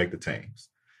ones that make the teams.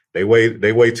 They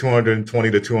weigh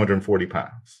 220 to 240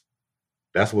 pounds.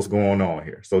 That's what's going on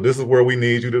here. So this is where we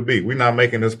need you to be. We're not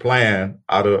making this plan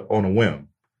on a whim,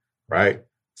 right?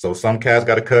 So some cats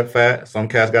got to cut fat. Some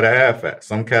cats got to add fat.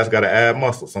 Some cats got to add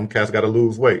muscle. Some cats got to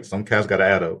lose weight. Some cats got to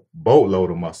add a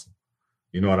boatload of muscle.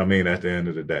 You know what I mean? At the end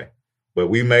of the day. But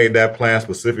we made that plan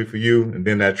specific for you, and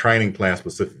then that training plan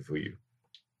specific for you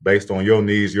based on your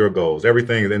needs, your goals.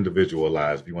 Everything is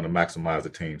individualized if you want to maximize the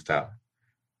team's talent.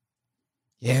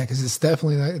 Yeah, because it's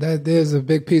definitely that is a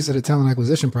big piece of the talent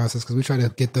acquisition process, because we try to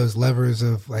get those levers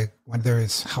of like whether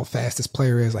it's how fast this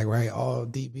player is, like, right, all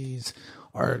DBs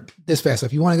are this fast. So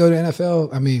if you want to go to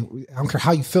NFL, I mean, I don't care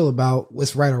how you feel about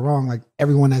what's right or wrong, like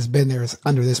everyone that's been there is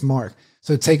under this mark.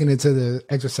 So taking it to the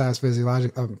exercise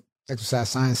exercise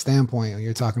science standpoint, when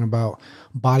you're talking about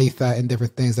body fat and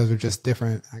different things, those are just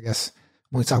different, I guess,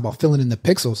 when we talk about filling in the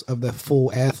pixels of the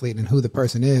full athlete and who the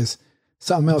person is,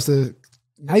 something else to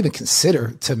not even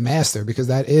consider to master, because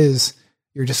that is,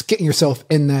 you're just getting yourself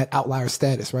in that outlier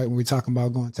status, right? When we're talking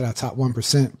about going to that top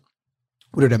 1%,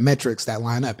 what are the metrics that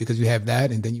line up? Because you have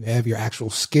that, and then you have your actual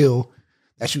skill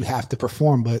that you have to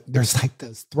perform. But there's like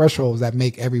those thresholds that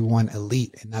make everyone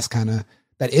elite. And that's kind of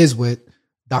that is what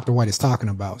Dr. White is talking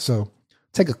about. So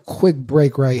take a quick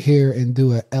break right here and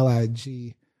do a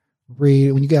LIG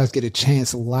read. When you guys get a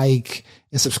chance, like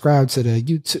and subscribe to the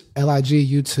LIG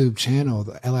YouTube channel.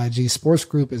 The LIG Sports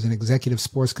Group is an executive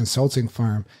sports consulting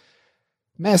firm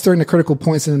mastering the critical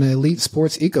points in the elite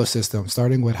sports ecosystem,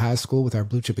 starting with high school with our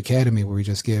Blue Chip Academy, where we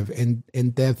just give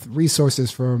in-depth resources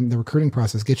from the recruiting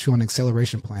process, get you on an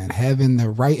acceleration plan. Having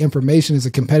the right information is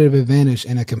a competitive advantage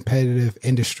in a competitive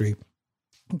industry.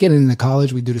 Getting into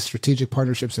college, we do the strategic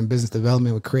partnerships and business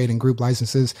development with creating group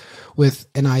licenses with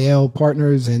NIL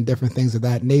partners and different things of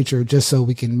that nature, just so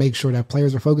we can make sure that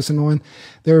players are focusing on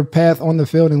their path on the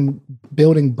field and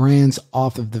building brands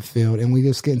off of the field. And we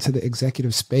just get into the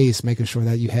executive space, making sure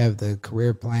that you have the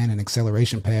career plan and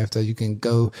acceleration path so you can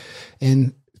go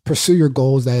and pursue your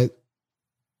goals that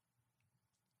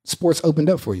sports opened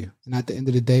up for you. And at the end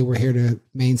of the day, we're here to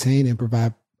maintain and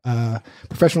provide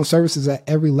professional services at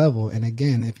every level. And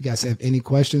again, if you guys have any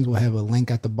questions, we'll have a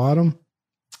link at the bottom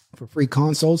for free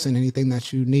consults and anything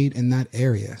that you need in that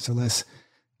area. So let's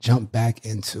jump back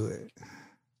into it.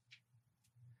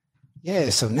 Yeah.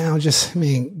 So now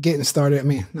getting started,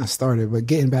 not started, but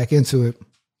getting back into it.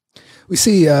 We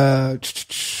see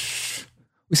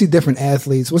different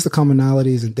athletes. What's the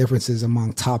commonalities and differences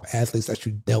among top athletes that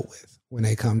you dealt with when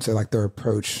they come to like their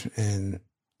approach and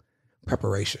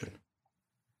preparation?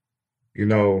 You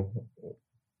know,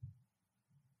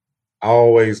 I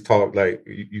always talk like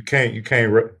you can't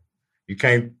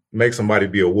make somebody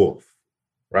be a wolf,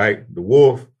 right? The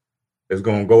wolf is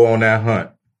going to go on that hunt.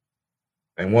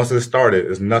 And once it started,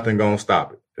 there's nothing going to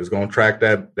stop it. It's going to track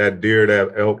that deer,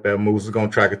 that elk, that moose. It's going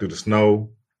to track it through the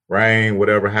snow, rain,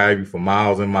 whatever have you, for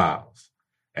miles and miles.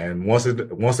 And once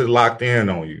it locked in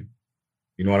on you,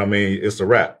 you know what I mean? It's a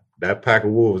wrap. That pack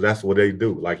of wolves, that's what they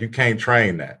do. Like, you can't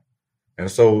train that. And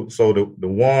so the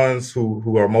ones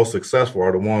who are most successful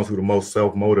are the ones who are the most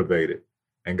self-motivated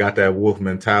and got that wolf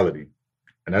mentality.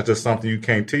 And that's just something you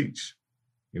can't teach.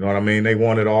 You know what I mean? They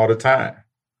want it all the time,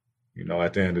 you know,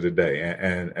 at the end of the day.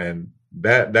 And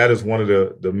that is one of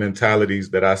the mentalities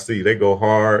that I see. They go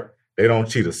hard. They don't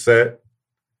cheat a set.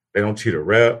 They don't cheat a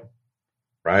rep,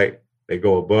 right? They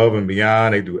go above and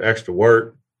beyond. They do extra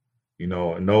work, you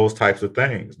know, and those types of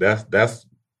things.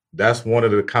 That's one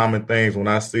of the common things when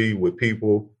I see with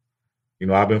people. You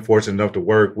know, I've been fortunate enough to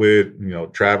work with, you know,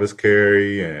 Travis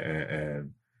Carey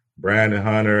and Brandon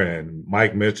Hunter and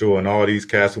Mike Mitchell and all these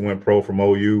cats who went pro from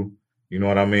OU. You know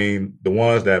what I mean? The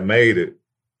ones that made it,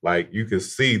 like, you could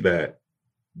see that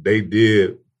they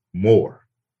did more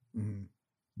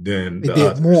than the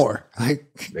others.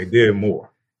 They did more.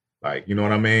 Like, you know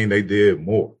what I mean? They did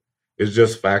more. It's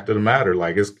just fact of the matter.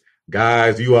 Like, it's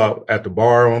guys, you out at the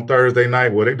bar on Thursday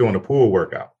night, well, they doing a pool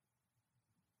workout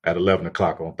at 11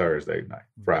 o'clock on Thursday night,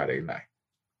 Friday night.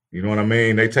 You know what I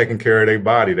mean? They taking care of their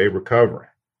body. They recovering.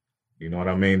 You know what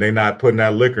I mean? They not putting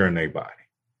that liquor in their body.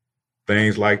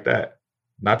 Things like that.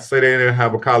 Not to say they didn't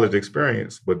have a college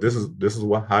experience, but this is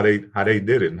how they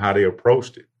did it and how they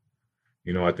approached it.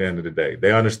 You know, at the end of the day,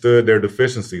 they understood their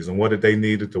deficiencies and what did they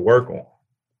needed to work on.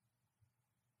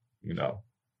 You know.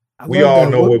 We all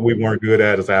know what we weren't good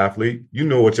at as athletes. You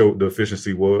know what your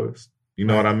deficiency was. You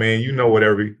know what I mean? You know what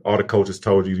all the coaches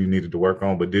told you needed to work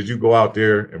on, but did you go out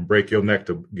there and break your neck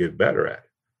to get better at it?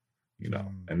 You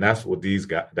know, and that's what these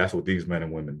men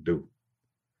and women do.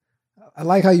 I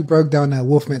like how you broke down that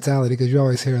wolf mentality, because you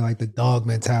always hear like the dog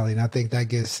mentality. And I think that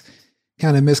gets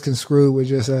kind of misconstrued with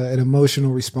just an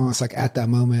emotional response, like at that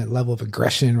moment, level of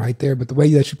aggression right there. But the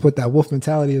way that you put that wolf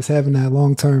mentality is having that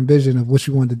long-term vision of what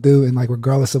you want to do. And like,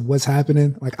 regardless of what's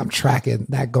happening, like, I'm tracking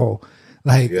that goal.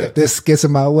 Like, if this gets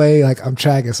in my way, like, I'm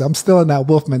tracking. So I'm still in that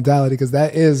wolf mentality, because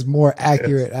that is more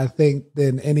accurate, I think,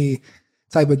 than any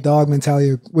type of dog mentality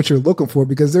of what you're looking for,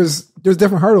 because there's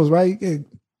different hurdles, right?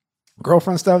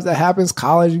 Girlfriend stuff that happens,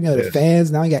 college, you know, the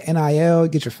fans, now you got NIL,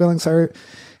 get your feelings hurt,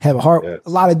 have a heart, a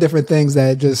lot of different things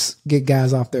that just get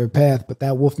guys off their path. But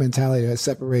that wolf mentality that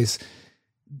separates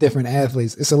different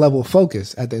athletes, it's a level of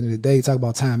focus. At the end of the day, you talk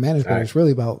about time management, it's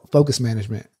really about focus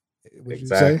management.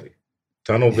 Exactly.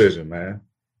 Tunnel vision, man.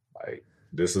 Like,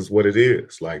 this is what it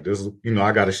is. Like, this is, you know,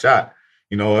 I got a shot.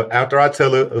 You know, after I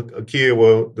tell a kid,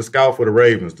 well, the scout for the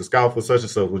Ravens, the scout for such and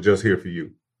such was just here for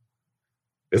you.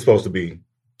 It's supposed to be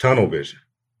tunnel vision.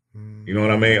 You know what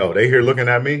I mean? Oh, they here looking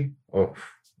at me? Oh,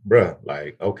 bruh,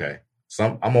 like, okay.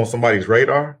 I'm on somebody's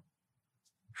radar.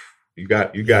 You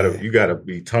gotta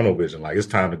be tunnel vision. Like, it's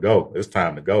time to go. It's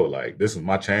time to go. Like, this is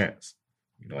my chance.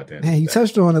 You know, at the end of the day. You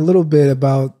touched on a little bit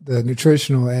about the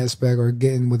nutritional aspect, or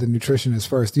getting with the nutritionist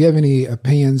first. Do you have any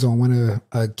opinions on when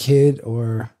a kid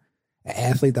or an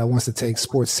athlete that wants to take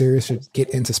sports serious should get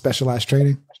into specialized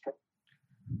training?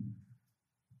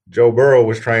 Joe Burrow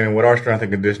was training with our strength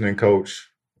and conditioning coach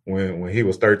when he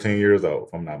was 13 years old,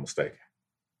 if I'm not mistaken.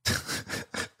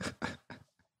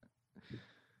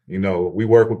 You know, we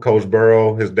work with Coach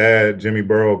Burrow, his dad, Jimmy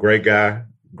Burrow, great guy,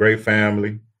 great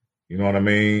family. You know what I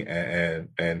mean?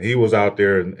 And he was out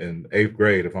there in 8th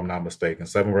grade, if I'm not mistaken,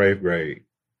 7th or 8th grade,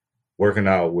 working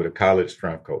out with a college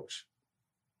strength coach.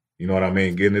 You know what I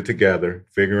mean? Getting it together,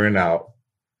 figuring out,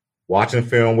 watching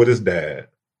film with his dad,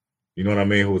 you know what I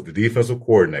mean, who was the defensive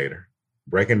coordinator,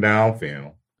 breaking down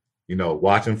film, you know,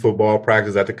 watching football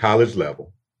practice at the college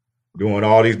level, doing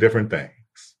all these different things.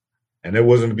 And it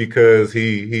wasn't because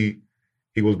he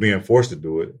was being forced to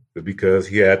do it, but because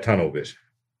he had tunnel vision.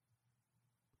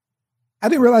 I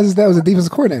didn't realize his dad was a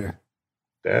defensive coordinator.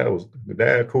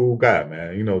 Dad, cool guy,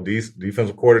 man. You know,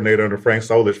 defensive coordinator under Frank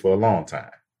Solich for a long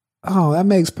time. Oh, that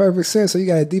makes perfect sense. So you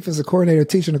got a defensive coordinator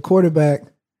teaching a quarterback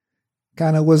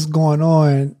kind of what's going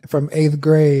on from 8th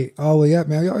grade all the way up,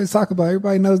 man. We always talk about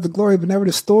everybody knows the glory, but never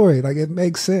the story. Like, it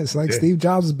makes sense. Like, Steve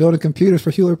Jobs was building computers for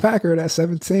Hewlett Packard at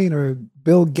 17, or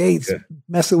Bill Gates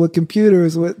messing with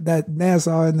computers with that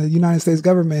NASA and the United States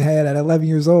government had at 11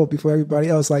 years old before everybody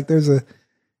else. Like, there's a,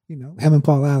 you know, him and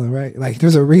Paul Allen, right? Like,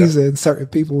 there's a reason certain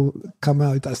people come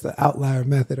out. That's the outlier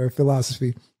method or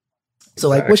philosophy. So,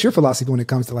 like, what's your philosophy when it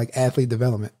comes to, like, athlete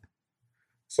development?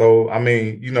 So, I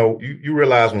mean, you know, you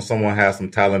realize when someone has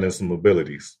some talent and some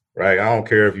abilities, right? I don't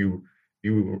care if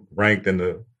you ranked in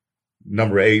the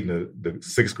number 8 in the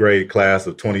 6th grade class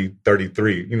of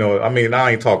 2033. You know, I mean,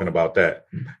 I ain't talking about that.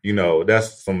 You know,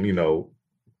 that's some, you know,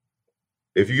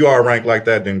 if you are ranked like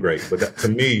that, then great. But to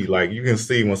me, like, you can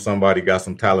see when somebody got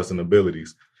some talents and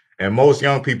abilities. And most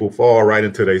young people fall right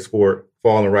into their sport,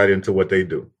 falling right into what they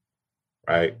do,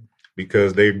 right?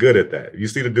 Because they're good at that. You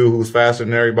see the dude who's faster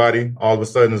than everybody, all of a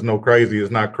sudden it's not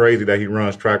crazy that he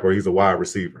runs track or he's a wide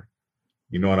receiver.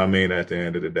 You know what I mean? At the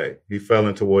end of the day, he fell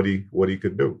into what he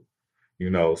could do. You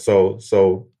know,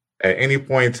 so at any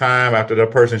point in time after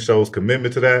that person shows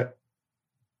commitment to that,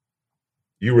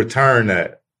 you return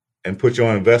that and put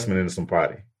your investment into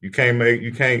somebody. You can't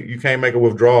make a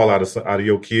withdrawal out of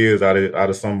your kids, out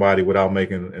of somebody without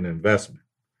making an investment.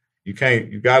 You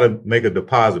got to make a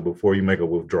deposit before you make a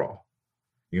withdrawal.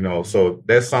 You know, so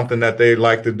that's something that they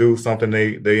like to do, something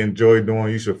they enjoy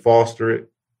doing. You should foster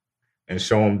it and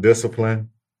show them discipline,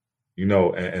 you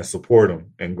know, and support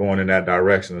them and going in that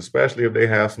direction, especially if they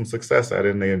have some success at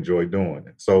it and they enjoy doing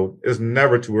it. So it's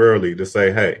never too early to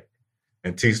say, hey,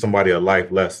 and teach somebody a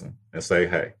life lesson and say,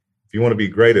 hey, if you want to be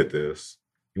great at this,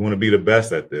 you want to be the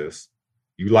best at this,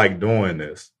 you like doing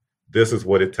this, this is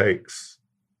what it takes,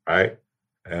 right?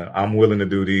 And I'm willing to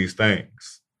do these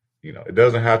things. You know, it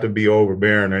doesn't have to be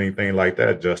overbearing or anything like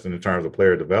that, Justin, in terms of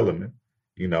player development.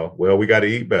 You know, well, we got to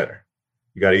eat better.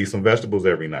 You got to eat some vegetables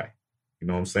every night. You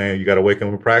know what I'm saying? You got to wake up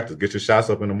and practice. Get your shots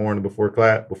up in the morning before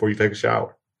class, before you take a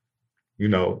shower. You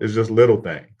know, it's just little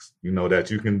things, you know,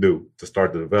 that you can do to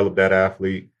start to develop that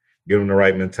athlete, give them the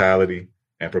right mentality,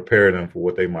 and prepare them for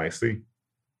what they might see.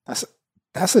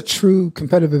 That's a true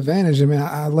competitive advantage. I mean,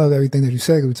 I love everything that you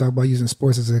said. We talk about using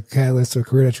sports as a catalyst to a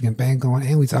career that you can bank on,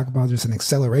 and we talk about just an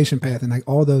acceleration path, and like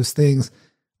all those things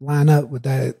line up with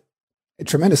that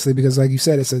tremendously because, like you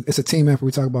said, it's a team effort.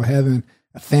 We talk about having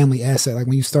a family asset. Like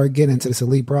when you start getting into this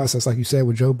elite process, like you said,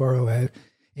 with Joe Burrow had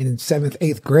in 7th,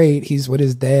 8th grade, he's with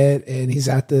his dad, and he's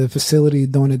at the facility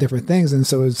doing the different things, and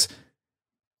so it's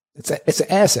an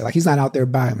asset. Like he's not out there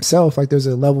by himself. Like there's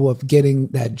a level of getting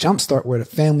that jump start where the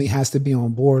family has to be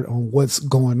on board on what's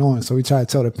going on. So we try to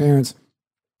tell the parents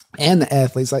and the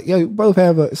athletes, like, yo, you both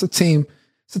have it's a team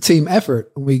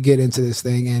effort when we get into this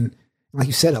thing. And like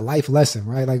you said, a life lesson,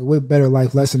 right? Like what better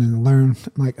life lesson than to learn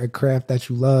like a craft that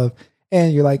you love.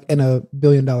 And you're like in a $1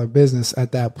 billion business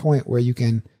at that point where you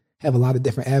can have a lot of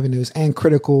different avenues and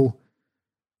critical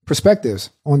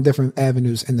perspectives on different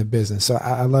avenues in the business. So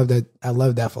I love that. I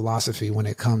love that philosophy when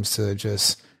it comes to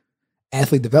just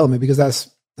athlete development, because that's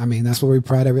what we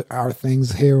pride our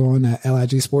things here on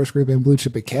LIG Sports Group and Blue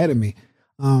Chip Academy.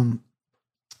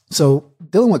 So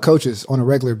dealing with coaches on a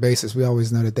regular basis, we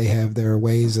always know that they have their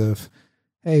ways of,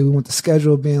 hey, we want the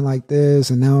schedule being like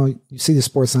this. And now you see the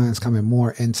sports science coming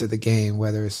more into the game,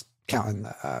 whether it's counting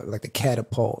like the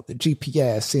catapult, the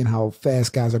GPS, seeing how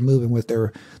fast guys are moving with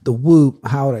the whoop,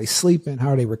 how are they sleeping, how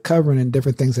are they recovering, and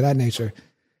different things of that nature.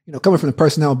 You know, coming from the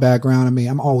personnel background, I mean,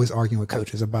 I'm always arguing with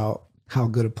coaches about how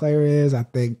good a player is. I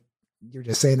think you're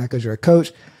just saying that because you're a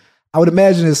coach. I would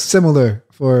imagine it's similar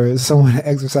for someone in the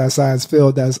exercise science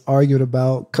field that's arguing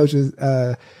about coaches,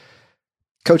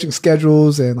 coaching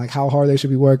schedules and like how hard they should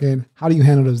be working. How do you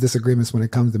handle those disagreements when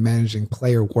it comes to managing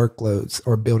player workloads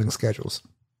or building schedules?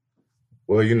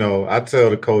 Well, I tell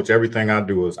the coach everything I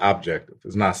do is objective.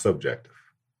 It's not subjective.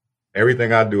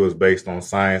 Everything I do is based on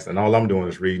science, and all I'm doing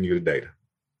is reading you the data.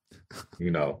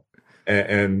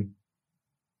 And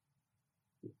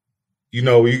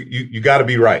you got to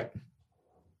be right.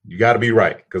 You got to be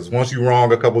right, because once you're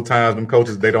wrong a couple times, them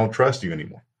coaches, they don't trust you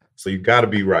anymore. So you got to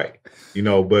be right.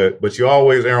 But you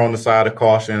always err on the side of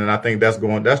caution, and I think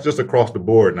that's just across the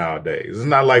board nowadays. It's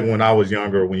not like when I was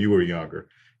younger or when you were younger.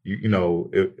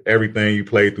 Everything you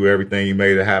played through, everything you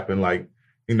made it happen. Like,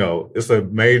 it's a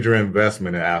major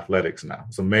investment in athletics now.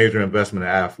 It's a major investment in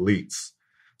athletes.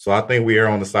 So I think we err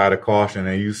on the side of caution,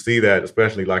 and you see that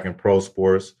especially like in pro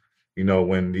sports.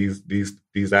 When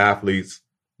these athletes,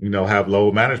 have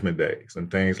load management days and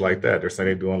things like that. They're saying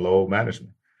they're doing load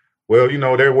management. Well,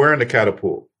 they're wearing the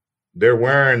catapult. They're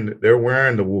wearing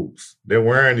the whoops. They're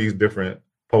wearing these different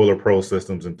Polar Pro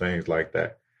systems and things like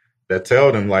that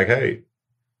tell them like, hey,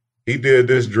 he did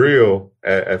this drill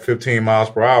at 15 miles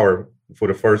per hour for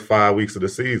the first 5 weeks of the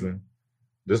season.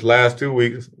 This last 2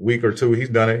 weeks, week or two, he's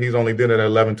done it. He's only did it at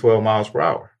 11, 12 miles per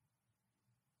hour.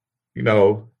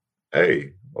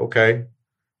 Hey, okay,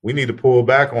 we need to pull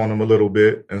back on him a little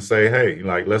bit and say, hey,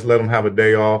 like, let's let him have a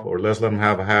day off, or let's let him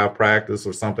have a half practice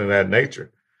or something of that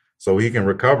nature so he can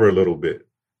recover a little bit,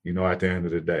 at the end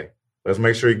of the day. Let's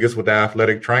make sure he gets with the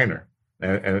athletic trainer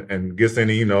and gets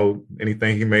any,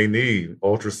 anything he may need,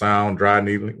 ultrasound, dry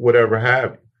needling, whatever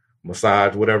have you,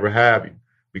 massage, whatever have you,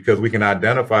 because we can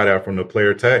identify that from the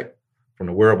player tech, from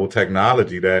the wearable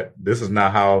technology, that this is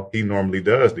not how he normally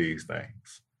does these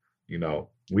things.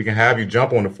 We can have you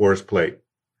jump on the force plate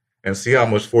and see how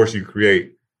much force you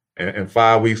create. And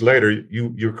 5 weeks later,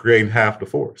 you're creating half the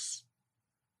force.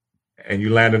 And you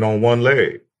landed on one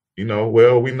leg.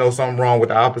 Well, we know something wrong with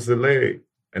the opposite leg,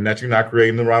 and that you're not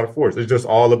creating the right force. It's just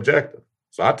all objective.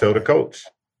 So I tell the coach,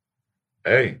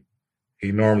 hey,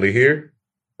 he normally here.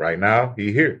 Right now,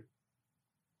 he here.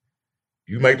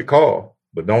 You make the call,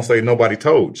 but don't say nobody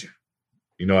told you,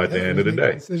 at the end of the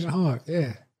day. Decision hard,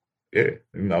 yeah. Yeah,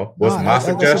 what's my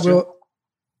suggestion?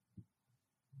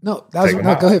 Go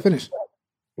ahead, finish.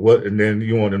 And then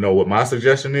you want to know what my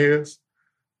suggestion is?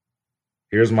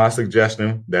 Here's my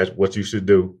suggestion. That's what you should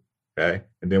do. Okay.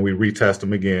 And then we retest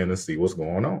them again and see what's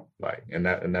going on.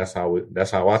 That's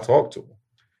how I talk to them.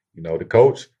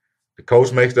 The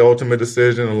coach makes the ultimate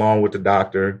decision along with the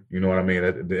doctor, the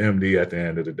MD at the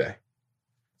end of the day.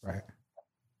 Right.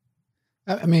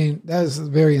 I mean, that's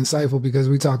very insightful, because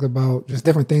we talk about just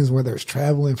different things, whether it's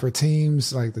traveling for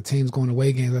teams, like the teams going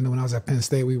away games. I know when I was at Penn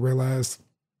State, we realized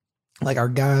like our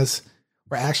guys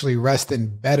were actually resting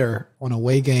better on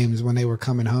away games when they were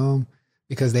coming home,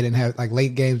 because they didn't have like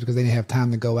late games, because they didn't have time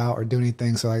to go out or do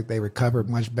anything. So like they recovered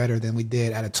much better than we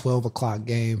did at a 12 o'clock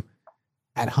game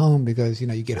at home, because,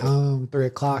 you get home 3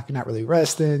 o'clock, you're not really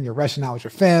resting, you're rushing out with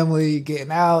your family,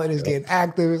 getting out and it's getting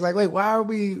active. It's like, wait, why are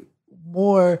we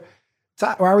more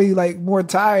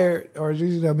tired, or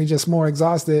just more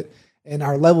exhausted, and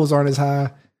our levels aren't as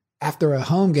high after a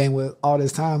home game with all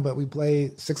this time, but we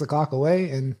played 6 o'clock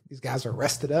away and these guys are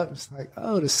rested up. It's like,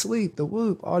 oh, the sleep, the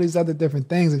whoop, all these other different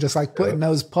things. And just like putting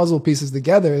those puzzle pieces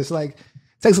together, it's like,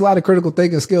 it takes a lot of critical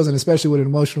thinking skills. And especially with an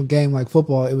emotional game like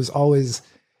football, it was always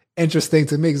interesting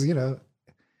to me, because,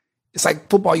 it's like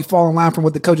football, you fall in line from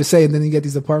what the coaches say. And then you get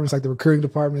these departments like the recruiting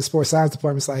department, the sports science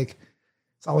department. It's like,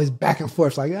 it's always back and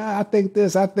forth. Like, I think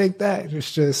this, I think that.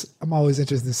 It's just, I'm always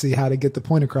interested to see how to get the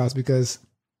point across, because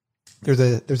there's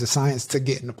a science to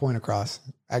getting the point across.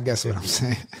 I guess what I'm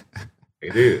saying.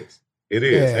 It is. Yeah.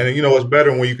 And it's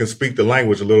better when you can speak the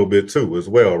language a little bit too, as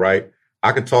well, right?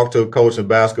 I can talk to a coach in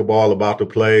basketball about the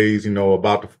plays,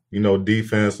 about the,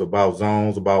 defense, about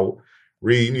zones, about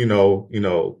reading,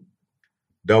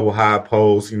 double high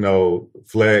post,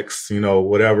 flex,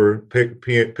 whatever, pick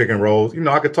and rolls.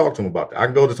 I could talk to him about that. I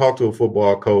can go to talk to a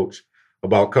football coach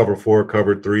about cover 4,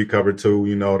 cover 3, cover 2,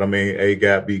 A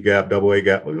gap, B gap, double A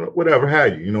gap, whatever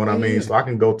have you, what I mean? So I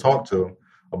can go talk to him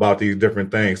about these different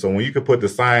things. So when you can put the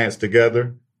science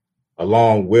together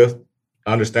along with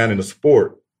understanding the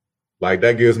sport, like,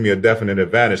 that gives me a definite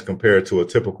advantage compared to a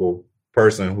typical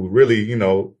person who really,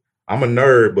 I'm a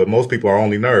nerd, but most people are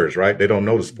only nerds, right? They don't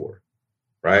know the sport,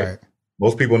 right?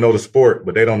 Most people know the sport,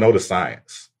 but they don't know the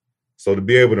science. So to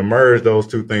be able to merge those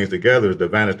two things together is the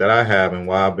advantage that I have, and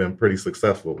why I've been pretty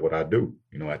successful at what I do,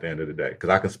 at the end of the day.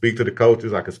 Because I can speak to the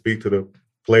coaches, I can speak to the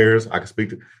players, I can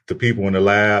speak to people in the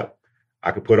lab. I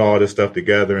can put all this stuff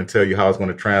together and tell you how it's going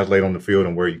to translate on the field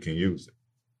and where you can use it.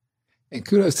 And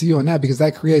kudos to you on that, because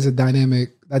that creates a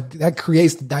dynamic that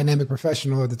creates the dynamic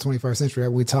professional of the 21st century.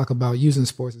 We talk about using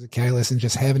sports as a catalyst and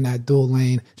just having that dual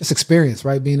lane, just experience,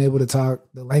 right? Being able to talk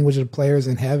the language of the players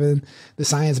and having the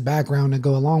science background to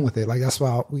go along with it. Like that's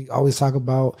why we always talk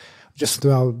about, just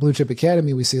throughout Blue Chip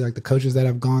Academy, we see like the coaches that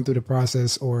have gone through the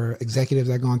process or executives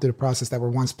that have gone through the process that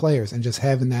were once players, and just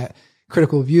having that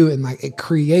critical view. And like it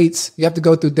creates, you have to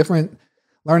go through different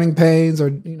learning pains, or,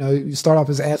 you know, you start off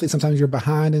as an athlete. Sometimes you're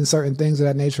behind in certain things of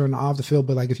that nature and off the field.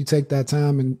 But like, if you take that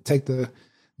time and take the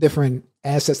different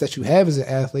assets that you have as an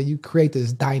athlete, you create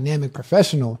this dynamic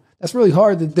professional that's really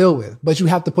hard to deal with, but you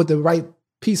have to put the right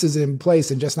pieces in place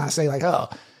and just not say like, oh,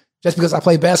 just because I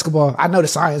play basketball, I know the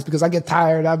science because I get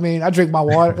tired. I mean, I drink my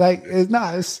water. Like it's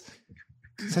not,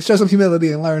 show some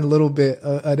humility and learn a little bit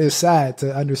of this side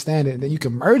to understand it. And then you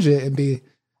can merge it and be,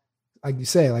 like you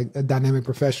say, like a dynamic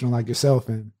professional like yourself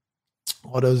and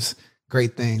all those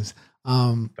great things.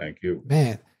 Thank you,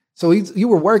 man. So you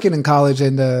were working in college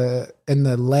in the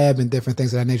lab and different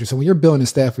things of that nature. So when you're building a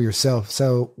staff for yourself,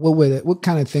 so what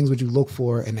kind of things would you look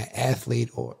for in an athlete,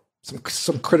 or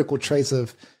some critical traits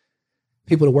of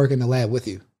people to work in the lab with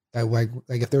you? Like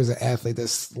if there was an athlete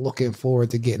that's looking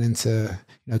forward to getting into,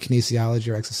 you know,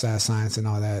 kinesiology or exercise science and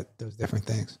all that, those different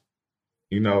things.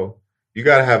 You know, you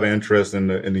got to have an interest in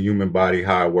the human body,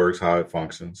 how it works, how it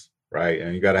functions, right?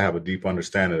 And you got to have a deep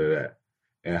understanding of that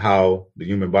and how the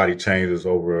human body changes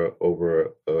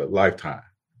over a lifetime.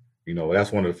 You know,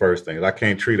 that's one of the first things. I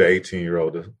can't treat an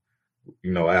 18-year-old,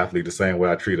 you know, athlete the same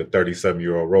way I treat a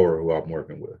 37-year-old rower who I'm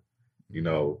working with. You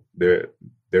know,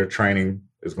 their training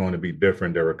is going to be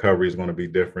different. Their recovery is going to be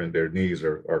different. Their needs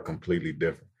are completely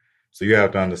different. So you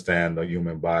have to understand the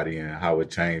human body and how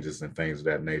it changes and things of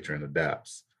that nature and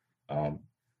adapts.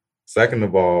 Second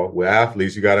of all, with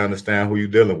athletes, you got to understand who you're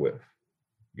dealing with.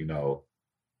 You know,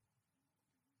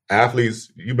 athletes,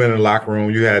 you've been in the locker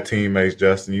room, you had teammates,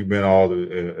 Justin, you've been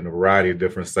in a variety of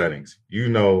different settings. You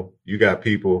know, you got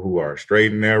people who are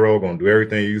straight and narrow, going to do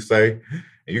everything you say.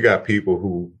 And you got people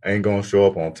who ain't going to show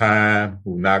up on time,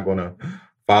 who not going to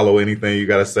follow anything you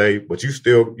got to say, but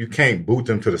you can't boot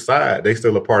them to the side. They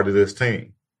still a part of this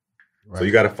team. Right. So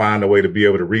you got to find a way to be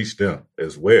able to reach them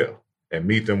as well and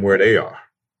meet them where they are.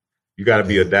 You got to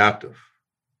be adaptive.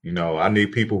 You know, I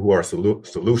need people who are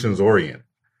solutions oriented.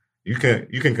 You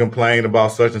can complain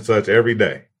about such and such every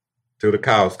day till the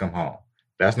cows come home.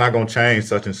 That's not going to change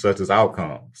such and such's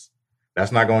outcomes.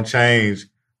 That's not going to change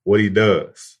what he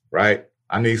does, right?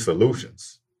 I need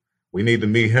solutions. We need to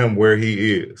meet him where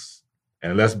he is,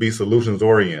 and let's be solutions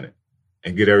oriented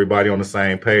and get everybody on the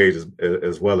same page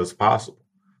as well as possible.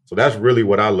 So that's really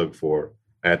what I look for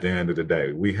at the end of the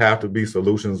day. We have to be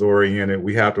solutions oriented.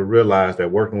 We have to realize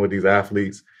that working with these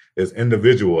athletes is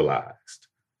individualized.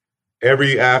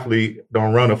 Every athlete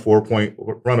don't run a 4.240,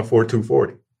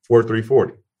 4.340,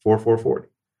 4.440.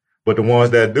 But the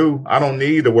ones that do, I don't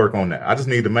need to work on that. I just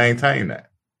need to maintain that,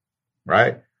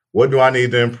 right? What do I need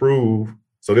to improve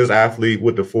so this athlete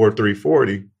with the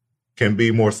 4.340 can be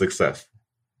more successful?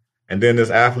 And then this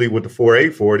athlete with the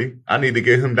 4.840, I need to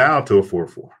get him down to a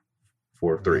 4.4,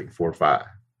 4.3, 4.5,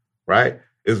 right?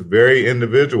 It's very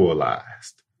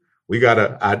individualized. We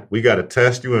gotta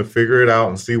test you and figure it out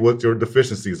and see what your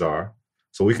deficiencies are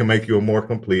so we can make you a more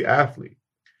complete athlete.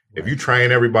 Right. If you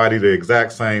train everybody the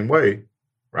exact same way,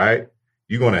 right,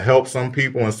 you're going to help some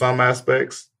people in some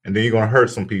aspects, and then you're going to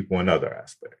hurt some people in other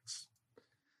aspects.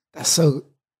 That's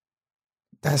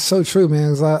so true,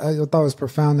 man. I thought it was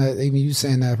profound that even you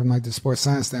saying that from like the sports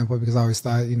science standpoint, because I always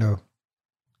thought, you know,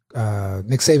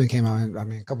 Nick Saban came out, and I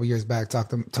mean, a couple of years back,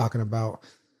 talking about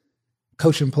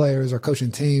coaching players or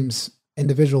coaching teams,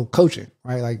 individual coaching,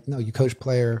 right? Like, no, you coach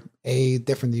player A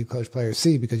different than you coach player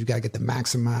C, because you got to get the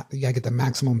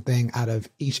maximum thing out of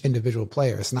each individual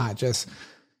player. It's not just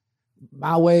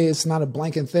my way. It's not a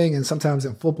blanket thing. And sometimes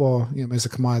in football, you know, it's a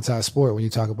commoditized sport when you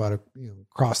talk about it, you know,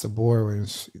 across the board, when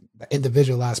the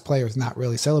individualized player is not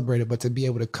really celebrated, but to be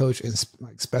able to coach and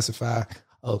like specify,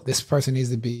 oh, this person needs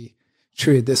to be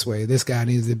treated this way. This guy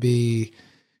needs to be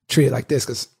treated like this.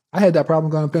 Cause I had that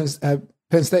problem going at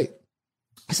Penn State.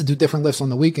 I used to do different lifts on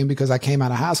the weekend because I came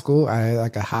out of high school. I had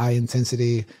like a high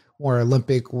intensity or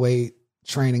Olympic weight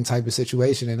training type of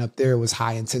situation. And up there was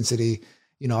high intensity,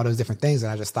 you know, all those different things.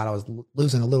 And I just thought I was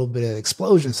losing a little bit of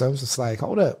explosion. So I was just like,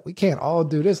 hold up, we can't all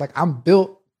do this. Like, I'm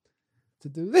built to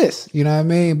do this, you know what I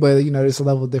mean? But, you know, there's a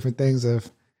level of different things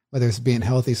of whether it's being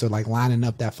healthy. So like lining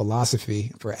up that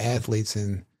philosophy for athletes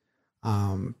and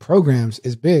programs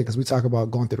is big, because we talk about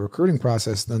going through the recruiting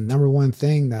process. The number one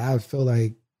thing that I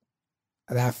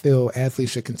feel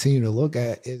athletes should continue to look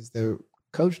at is the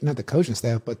coach, not the coaching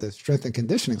staff, but the strength and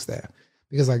conditioning staff,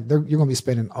 because like you're going to be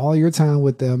spending all your time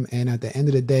with them. And at the end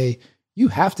of the day, you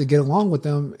have to get along with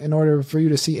them in order for you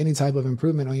to see any type of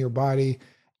improvement on your body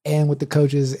and with the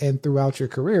coaches and throughout your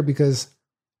career. Because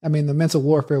I mean, the mental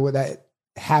warfare where that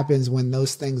happens when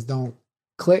those things don't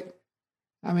click.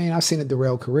 I mean, I've seen it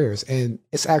derail careers, and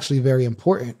it's actually very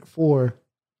important for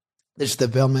this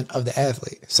development of the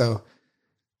athlete. So,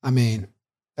 I mean,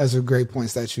 those are great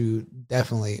points that you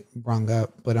definitely brung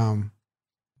up. But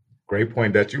great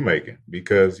point that you're making,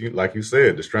 because you, like you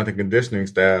said, the strength and conditioning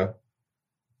staff,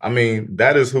 I mean,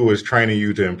 that is who is training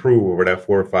you to improve over that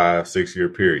 4, 5, 6 year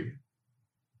period,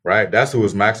 right? That's who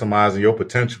is maximizing your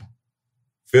potential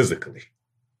physically,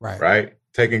 right?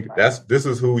 This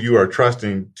is who you are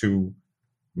trusting to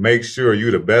make sure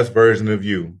you're the best version of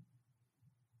you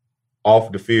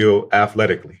off the field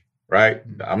athletically, right?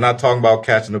 I'm not talking about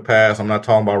catching the pass. I'm not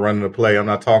talking about running the play. I'm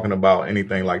not talking about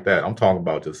anything like that. I'm talking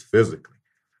about just physically.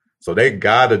 So they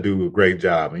got to do a great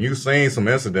job. And you've seen some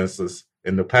incidents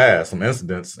in the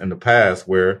past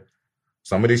where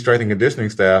some of these strength and conditioning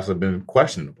staffs have been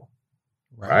questionable,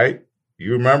 right?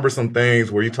 You remember some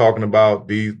things where you're talking about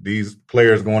these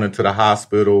players going into the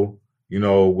hospital, you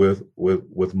know, with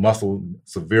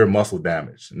severe muscle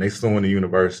damage, and they suing the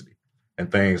university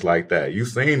and things like that. You've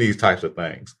seen these types of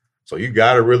things. So you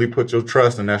got to really put your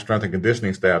trust in that strength and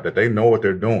conditioning staff that they know what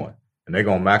they're doing and they're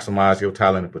going to maximize your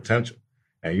talent and potential.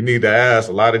 And you need to ask,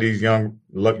 a lot of these young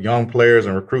players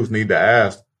and recruits need to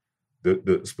ask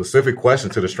the specific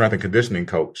question to the strength and conditioning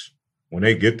coach when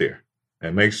they get there,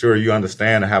 and make sure you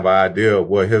understand and have an idea of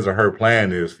what his or her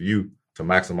plan is for you to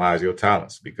maximize your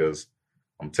talents, because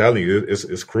I'm telling you,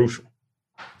 it's crucial.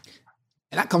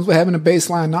 And that comes with having a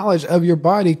baseline knowledge of your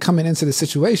body coming into the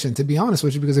situation, to be honest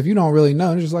with you, because if you don't really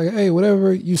know, it's just like, hey,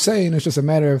 whatever you say, and it's just a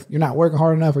matter of you're not working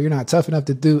hard enough or you're not tough enough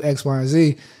to do X, Y, and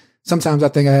Z. Sometimes I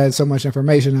think I had so much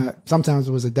information. Sometimes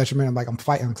it was a detriment. I'm like, I'm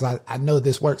fighting because I know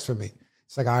this works for me.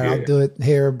 It's like, all right, I'll do it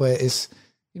here, but it's,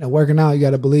 you know, working out, you got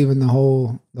to believe in the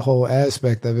whole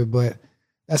aspect of it. But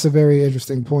that's a very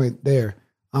interesting point there.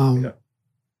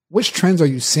 Which trends are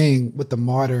you seeing with the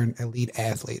modern elite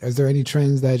athlete? Is there any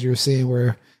trends that you're seeing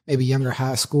where maybe younger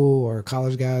high school or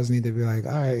college guys need to be like,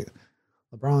 all right,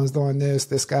 LeBron's doing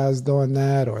this guy's doing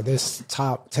that, or this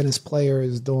top tennis player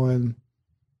is doing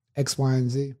X, Y,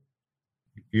 and Z?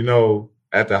 You know,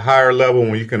 at the higher level,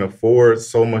 when you can afford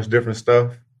so much different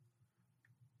stuff,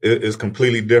 it's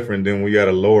completely different than when you're at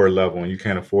a lower level and you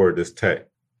can't afford this tech.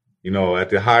 You know, at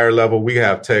the higher level, we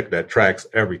have tech that tracks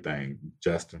everything,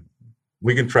 Justin.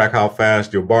 We can track how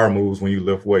fast your bar moves when you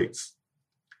lift weights.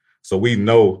 So we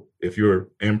know if you're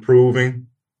improving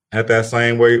at that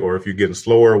same weight or if you're getting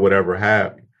slower or whatever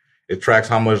have you. It tracks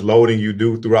how much loading you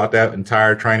do throughout that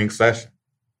entire training session.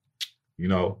 You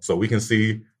know, so we can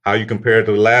see how you compare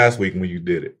to the last week when you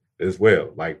did it as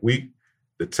well. Like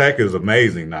the tech is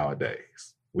amazing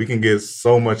nowadays. We can get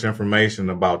so much information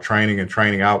about training and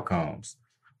training outcomes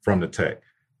from the tech.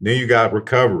 Then you got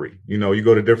recovery. You know, you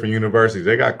go to different universities.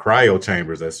 They got cryo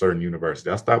chambers at certain universities.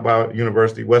 I stopped by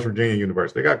West Virginia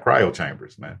University. They got cryo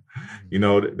chambers, man. You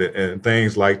know, and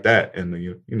things like that. And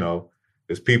you know,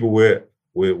 there's people with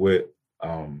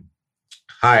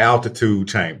high altitude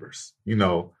chambers. You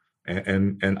know,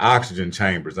 and oxygen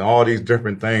chambers and all these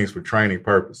different things for training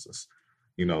purposes.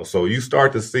 You know, so you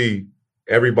start to see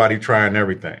everybody trying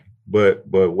everything. But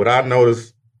what I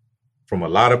noticed from a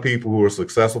lot of people who are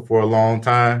successful for a long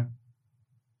time,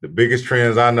 the biggest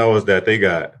trends I know is that they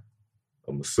got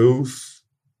a masseuse,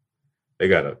 they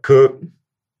got a cook,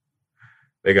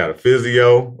 they got a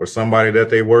physio or somebody that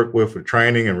they work with for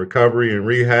training and recovery and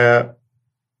rehab.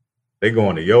 They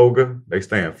going to yoga, they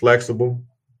staying flexible,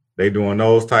 they doing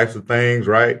those types of things,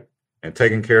 right? And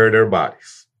taking care of their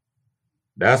bodies.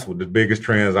 That's what the biggest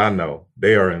trends I know.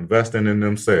 They are investing in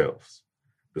themselves.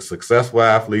 The successful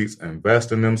athletes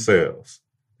invest in themselves.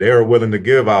 They are willing to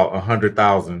give out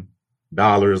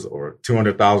 $100,000 or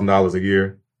 $200,000 a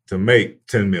year to make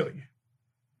 $10 million.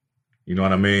 You know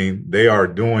what I mean? They are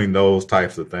doing those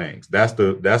types of things. That's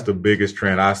the biggest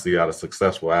trend I see out of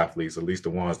successful athletes, at least the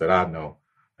ones that I know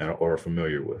and or are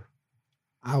familiar with.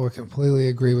 I would completely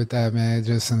agree with that, man.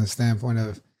 Just from the standpoint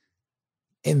of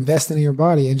investing in your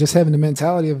body and just having the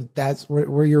mentality of that's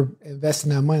where you're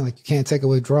investing that money. Like you can't take a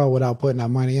withdrawal without putting that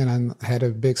money in. I had a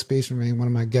big speech from one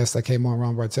of my guests that came on,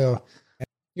 Ron Bartel.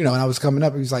 You know, when I was coming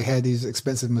up, he was like, had these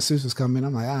expensive masseuses come in.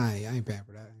 I'm like, I ain't paying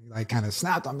for that. He like kind of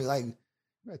snapped on me, like,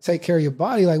 take care of your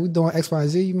body. Like we're doing X, Y,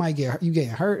 Z. You might getting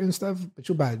hurt and stuff, but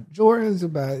you buy Jordans, you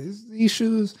buy these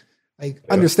shoes. Like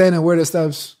understanding where the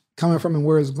stuff's coming from and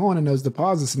where it's going in those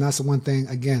deposits. And that's the one thing,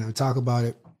 again, I talk about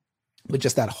it with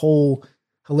just that whole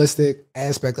holistic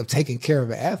aspect of taking care of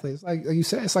an athlete. It's like you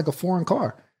said, it's like a foreign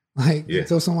car. Like Yeah.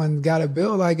 until someone got a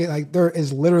bill like it, like there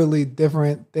is literally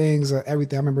different things,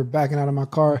 everything. I remember backing out of my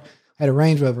car, had a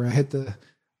Range Rover and hit the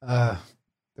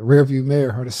rear view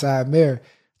mirror or the side mirror.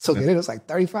 So it was like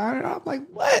 $3,500. I'm like,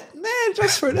 what, man,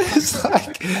 just for this?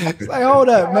 Like, it's like, hold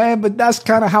up, man. But that's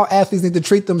kind of how athletes need to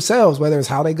treat themselves, whether it's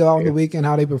how they go out on the weekend,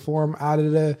 how they perform out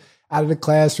of the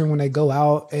classroom when they go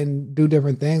out and do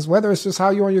different things, whether it's just how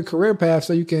you're on your career path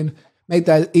so you can make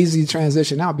that easy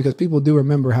transition out, because people do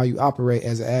remember how you operate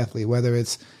as an athlete, whether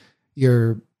it's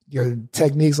your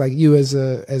techniques, like you as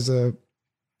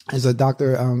a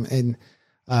doctor in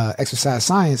exercise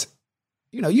science.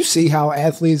 You know, you see how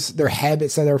athletes, their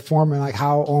habits that they're forming, like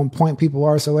how on point people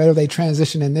are. So whether they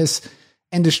transition in this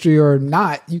industry or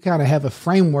not, you kind of have a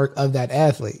framework of that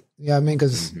athlete. You know what I mean?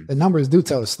 Because the numbers do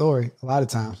tell the story a lot of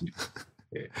times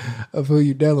of who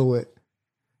you're dealing with.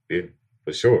 Yeah,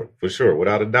 for sure,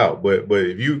 without a doubt. But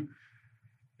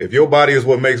if your body is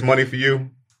what makes money for you,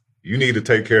 you need to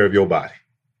take care of your body.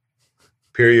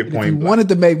 Period. Point blank. If you wanted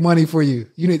to make money for you,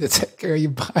 you need to take care of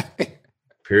your body.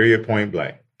 Period. Point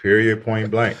blank. Period.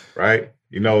 Point blank. Right.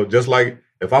 You know, just like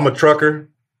if I'm a trucker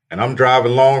and I'm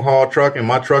driving long haul truck and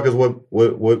my truck is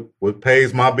what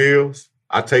pays my bills,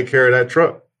 I take care of that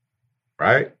truck.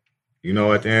 Right. You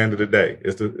know, at the end of the day,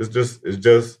 it's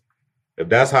just if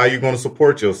that's how you're going to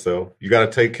support yourself, you got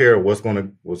to take care of what's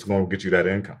going to get you that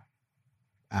income.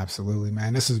 Absolutely,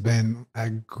 man. This has been a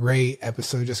great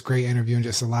episode, just great interview, and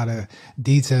just a lot of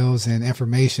details and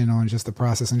information on just the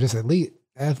process and just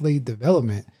athlete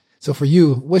development. So for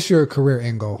you, what's your career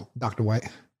end goal, Dr. White?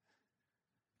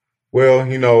 Well,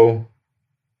 you know,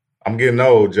 I'm getting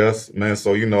old, man.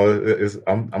 So, you know,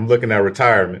 I'm looking at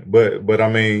retirement, but I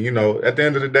mean, you know, at the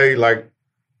end of the day, like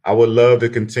I would love to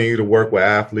continue to work with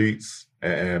athletes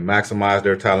and maximize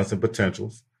their talents and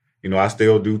potentials. You know, I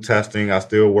still do testing. I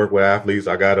still work with athletes.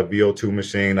 I got a VO2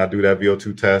 machine. I do that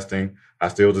VO2 testing. I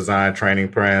still design training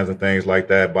plans and things like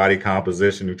that, body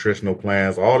composition, nutritional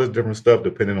plans, all this different stuff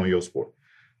depending on your sport.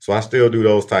 So I still do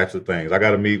those types of things. I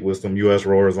got to meet with some U.S.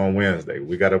 rowers on Wednesday.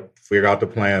 We got to figure out the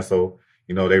plan so,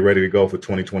 you know, they're ready to go for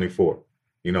 2024.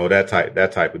 You know, that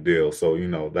type of deal. So, you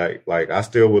know, like I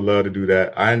still would love to do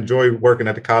that. I enjoy working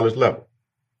at the college level.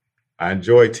 I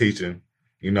enjoy teaching,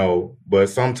 you know, but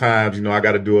sometimes, you know, I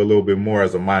got to do a little bit more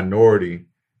as a minority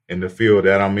in the field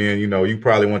that I'm in. You know, you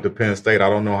probably went to Penn State.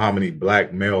 I don't know how many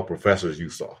black male professors you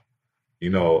saw, you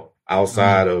know,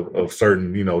 outside of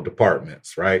certain, you know,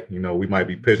 departments, right? You know, we might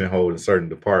be pigeonholed in certain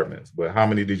departments, but how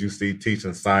many did you see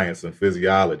teaching science and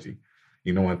physiology,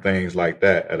 you know, and things like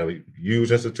that at a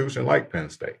huge institution like Penn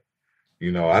State?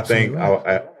 You know, I think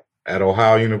at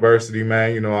Ohio University,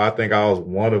 man, you know, I think I was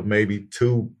one of maybe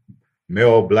two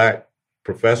male black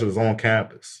professors on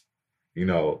campus, you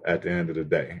know, at the end of the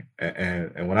day.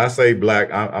 And when I say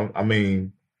black, I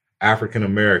mean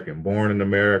African-American, born in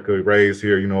America, raised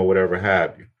here, you know, whatever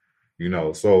have you. You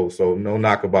know, so no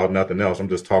knock about nothing else. I'm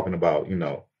just talking about, you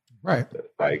know, right,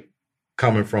 like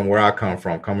coming from where I come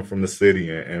from, coming from the city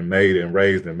and made it and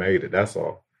raised and made it. That's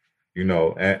all, you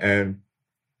know, and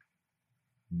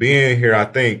being here, I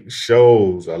think,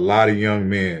 shows a lot of young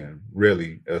men,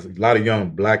 really, a lot of young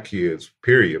black kids,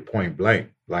 period, point blank,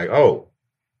 like, oh,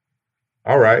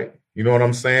 all right. You know what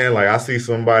I'm saying? Like I see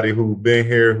somebody who been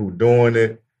here, who doing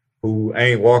it, who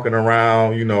ain't walking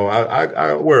around, you know,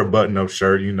 I wear a button-up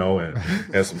shirt, you know, and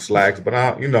some slacks,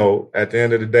 but you know, at the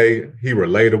end of the day, he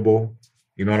relatable.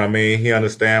 You know what I mean? He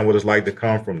understand what it's like to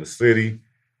come from the city,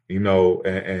 you know,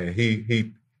 and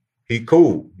he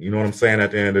cool. You know what I'm saying?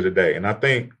 At the end of the day, and I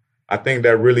think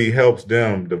that really helps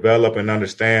them develop and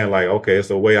understand. Like, okay, it's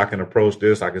a way I can approach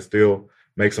this. I can still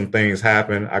make some things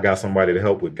happen. I got somebody to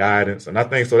help with guidance, and I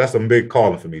think so. That's a big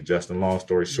calling for me, Justin. Long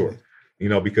story short, you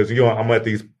know, because you know I'm at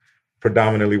these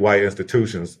predominantly white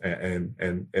institutions, and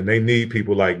they need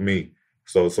people like me.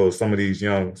 So some of these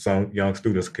young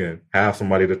students can have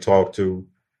somebody to talk to,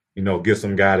 you know, get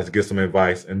some guidance, get some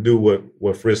advice, and do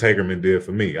what Fritz Hagerman did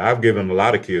for me. I've given a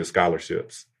lot of kids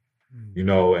scholarships, you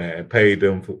know, and paid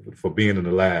them for being in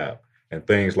the lab and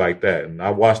things like that. And I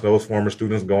watched those former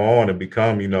students go on and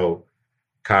become, you know,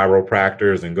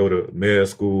 chiropractors and go to med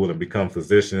school and become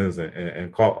physicians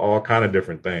and call all kind of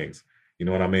different things. You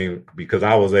know what I mean? Because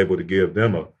I was able to give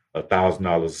them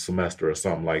 $1,000 a semester or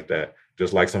something like that,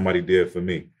 just like somebody did for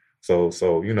me.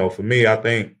 So you know, for me, I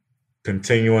think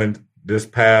continuing this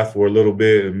path for a little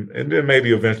bit and then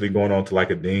maybe eventually going on to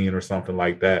like a dean or something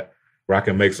like that, where I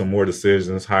can make some more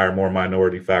decisions, hire more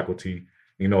minority faculty,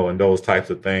 you know, and those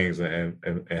types of things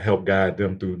and help guide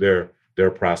them through their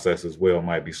process as well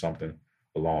might be something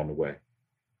along the way.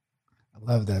 I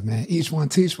I love that, man. Each one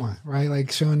teach one, right?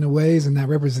 Like showing the ways, and that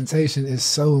representation is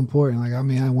so important. Like, I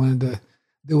mean, I wanted to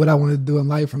do what I wanted to do in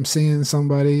life, from seeing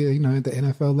somebody, you know, at the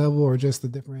NFL level, or just the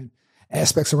different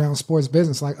aspects around sports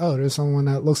business. Like, oh, there's someone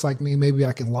that looks like me. Maybe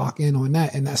I can lock in on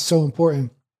that. And that's so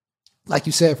important. Like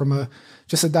you said, from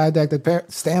just a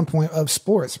didactic standpoint of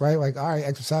sports, right? Like, all right,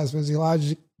 exercise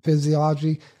physiology,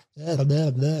 blah, blah,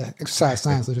 blah. Exercise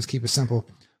science. Let's just keep it simple.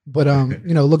 But,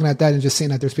 you know, looking at that and just seeing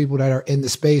that there's people that are in the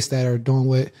space that are doing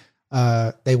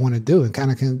what they want to do, and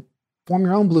kind of can form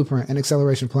your own blueprint and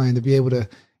acceleration plan to be able to,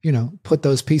 you know, put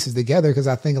those pieces together. Cause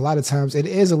I think a lot of times it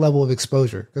is a level of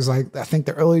exposure. Cause like, I think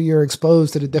the earlier you're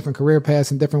exposed to the different career paths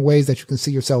and different ways that you can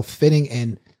see yourself fitting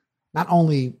in, not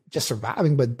only just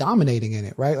surviving, but dominating in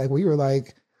it, right? Like, where you were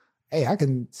like, hey, I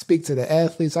can speak to the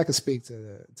athletes, I can speak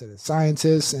to the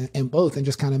scientists and both, and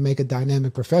just kind of make a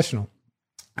dynamic professional.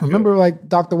 I remember, like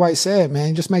Dr. White said,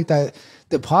 man, just make that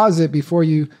deposit before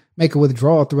you make a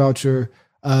withdrawal throughout your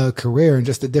career, and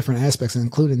just the different aspects,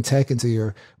 including tech into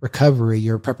your recovery,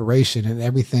 your preparation, and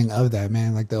everything of that,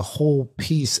 man. Like, the whole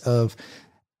piece of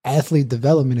athlete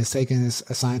development is taking a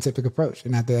scientific approach.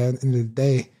 And at the end of the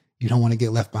day, you don't want to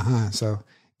get left behind. So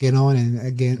get on. And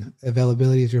again,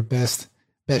 availability is your best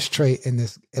trait in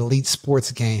this elite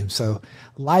sports game. So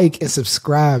like and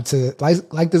subscribe to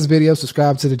like this video,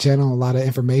 subscribe to the channel. A lot of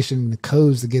information and the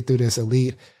codes to get through this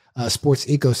elite sports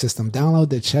ecosystem. Download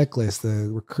the checklist, the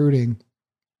recruiting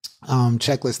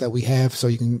checklist that we have, so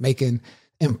you can make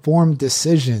informed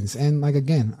decisions. And like,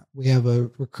 again, we have a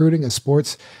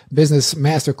sports business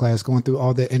masterclass going through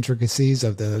all the intricacies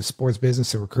of the sports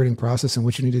business and recruiting process, and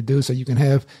what you need to do so you can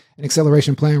have an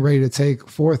acceleration plan ready to take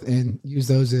forth and use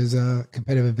those as a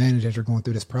competitive advantage as you're going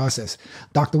through this process.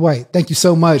 Dr. White, thank you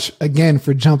so much again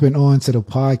for jumping on to the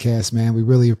podcast, man. We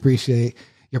really appreciate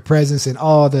your presence and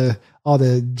all the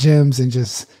gems and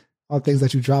just all the things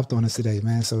that you dropped on us today,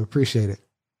 man. So appreciate it.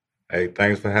 Hey,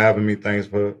 thanks for having me. Thanks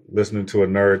for listening to a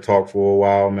nerd talk for a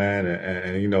while, man,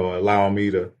 and you know, allowing me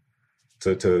to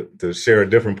share a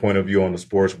different point of view on the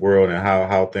sports world and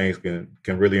how things can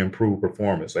really improve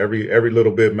performance. Every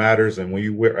little bit matters, and when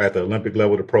you at the Olympic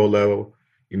level, the pro level,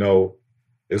 you know,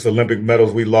 it's Olympic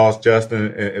medals we lost,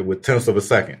 Justin, with tenths of a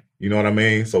second. You know what I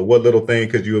mean? So what little thing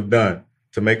could you have done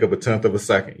to make up a tenth of a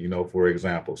second, you know, for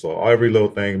example? So every little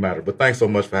thing matters. But thanks so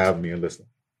much for having me and listening.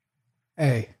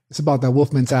 Hey, it's about that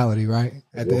wolf mentality, right?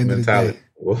 At the end of the day.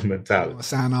 Wolf mentality. We'll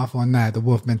sign off on that, the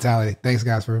wolf mentality. Thanks,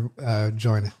 guys, for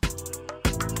joining.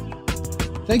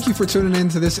 Thank you for tuning in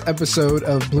to this episode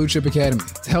of Blue Chip Academy.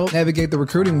 To help navigate the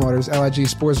recruiting waters, LIG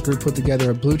Sports Group put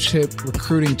together a Blue Chip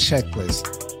recruiting checklist.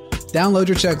 Download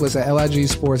your checklist at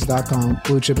ligsports.com,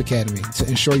 Blue Chip Academy, to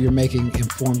ensure you're making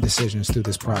informed decisions through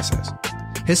this process.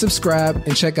 Hit subscribe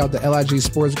and check out the LIG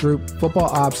Sports Group Football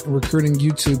Ops and Recruiting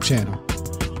YouTube channel,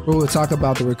 where we'll talk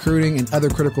about the recruiting and other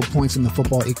critical points in the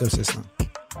football ecosystem.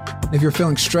 If you're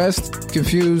feeling stressed,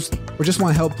 confused, or just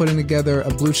want help putting together a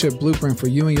blue chip blueprint for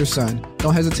you and your son,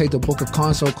 don't hesitate to book a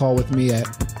consult call with me at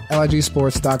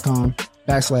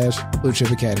ligsports.com/Blue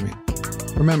Chip Academy.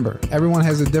 Remember, everyone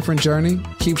has a different journey.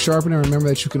 Keep sharpening, and remember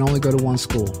that you can only go to one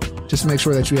school. Just make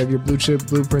sure that you have your blue chip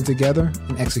blueprint together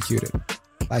and execute it.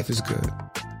 Life is good.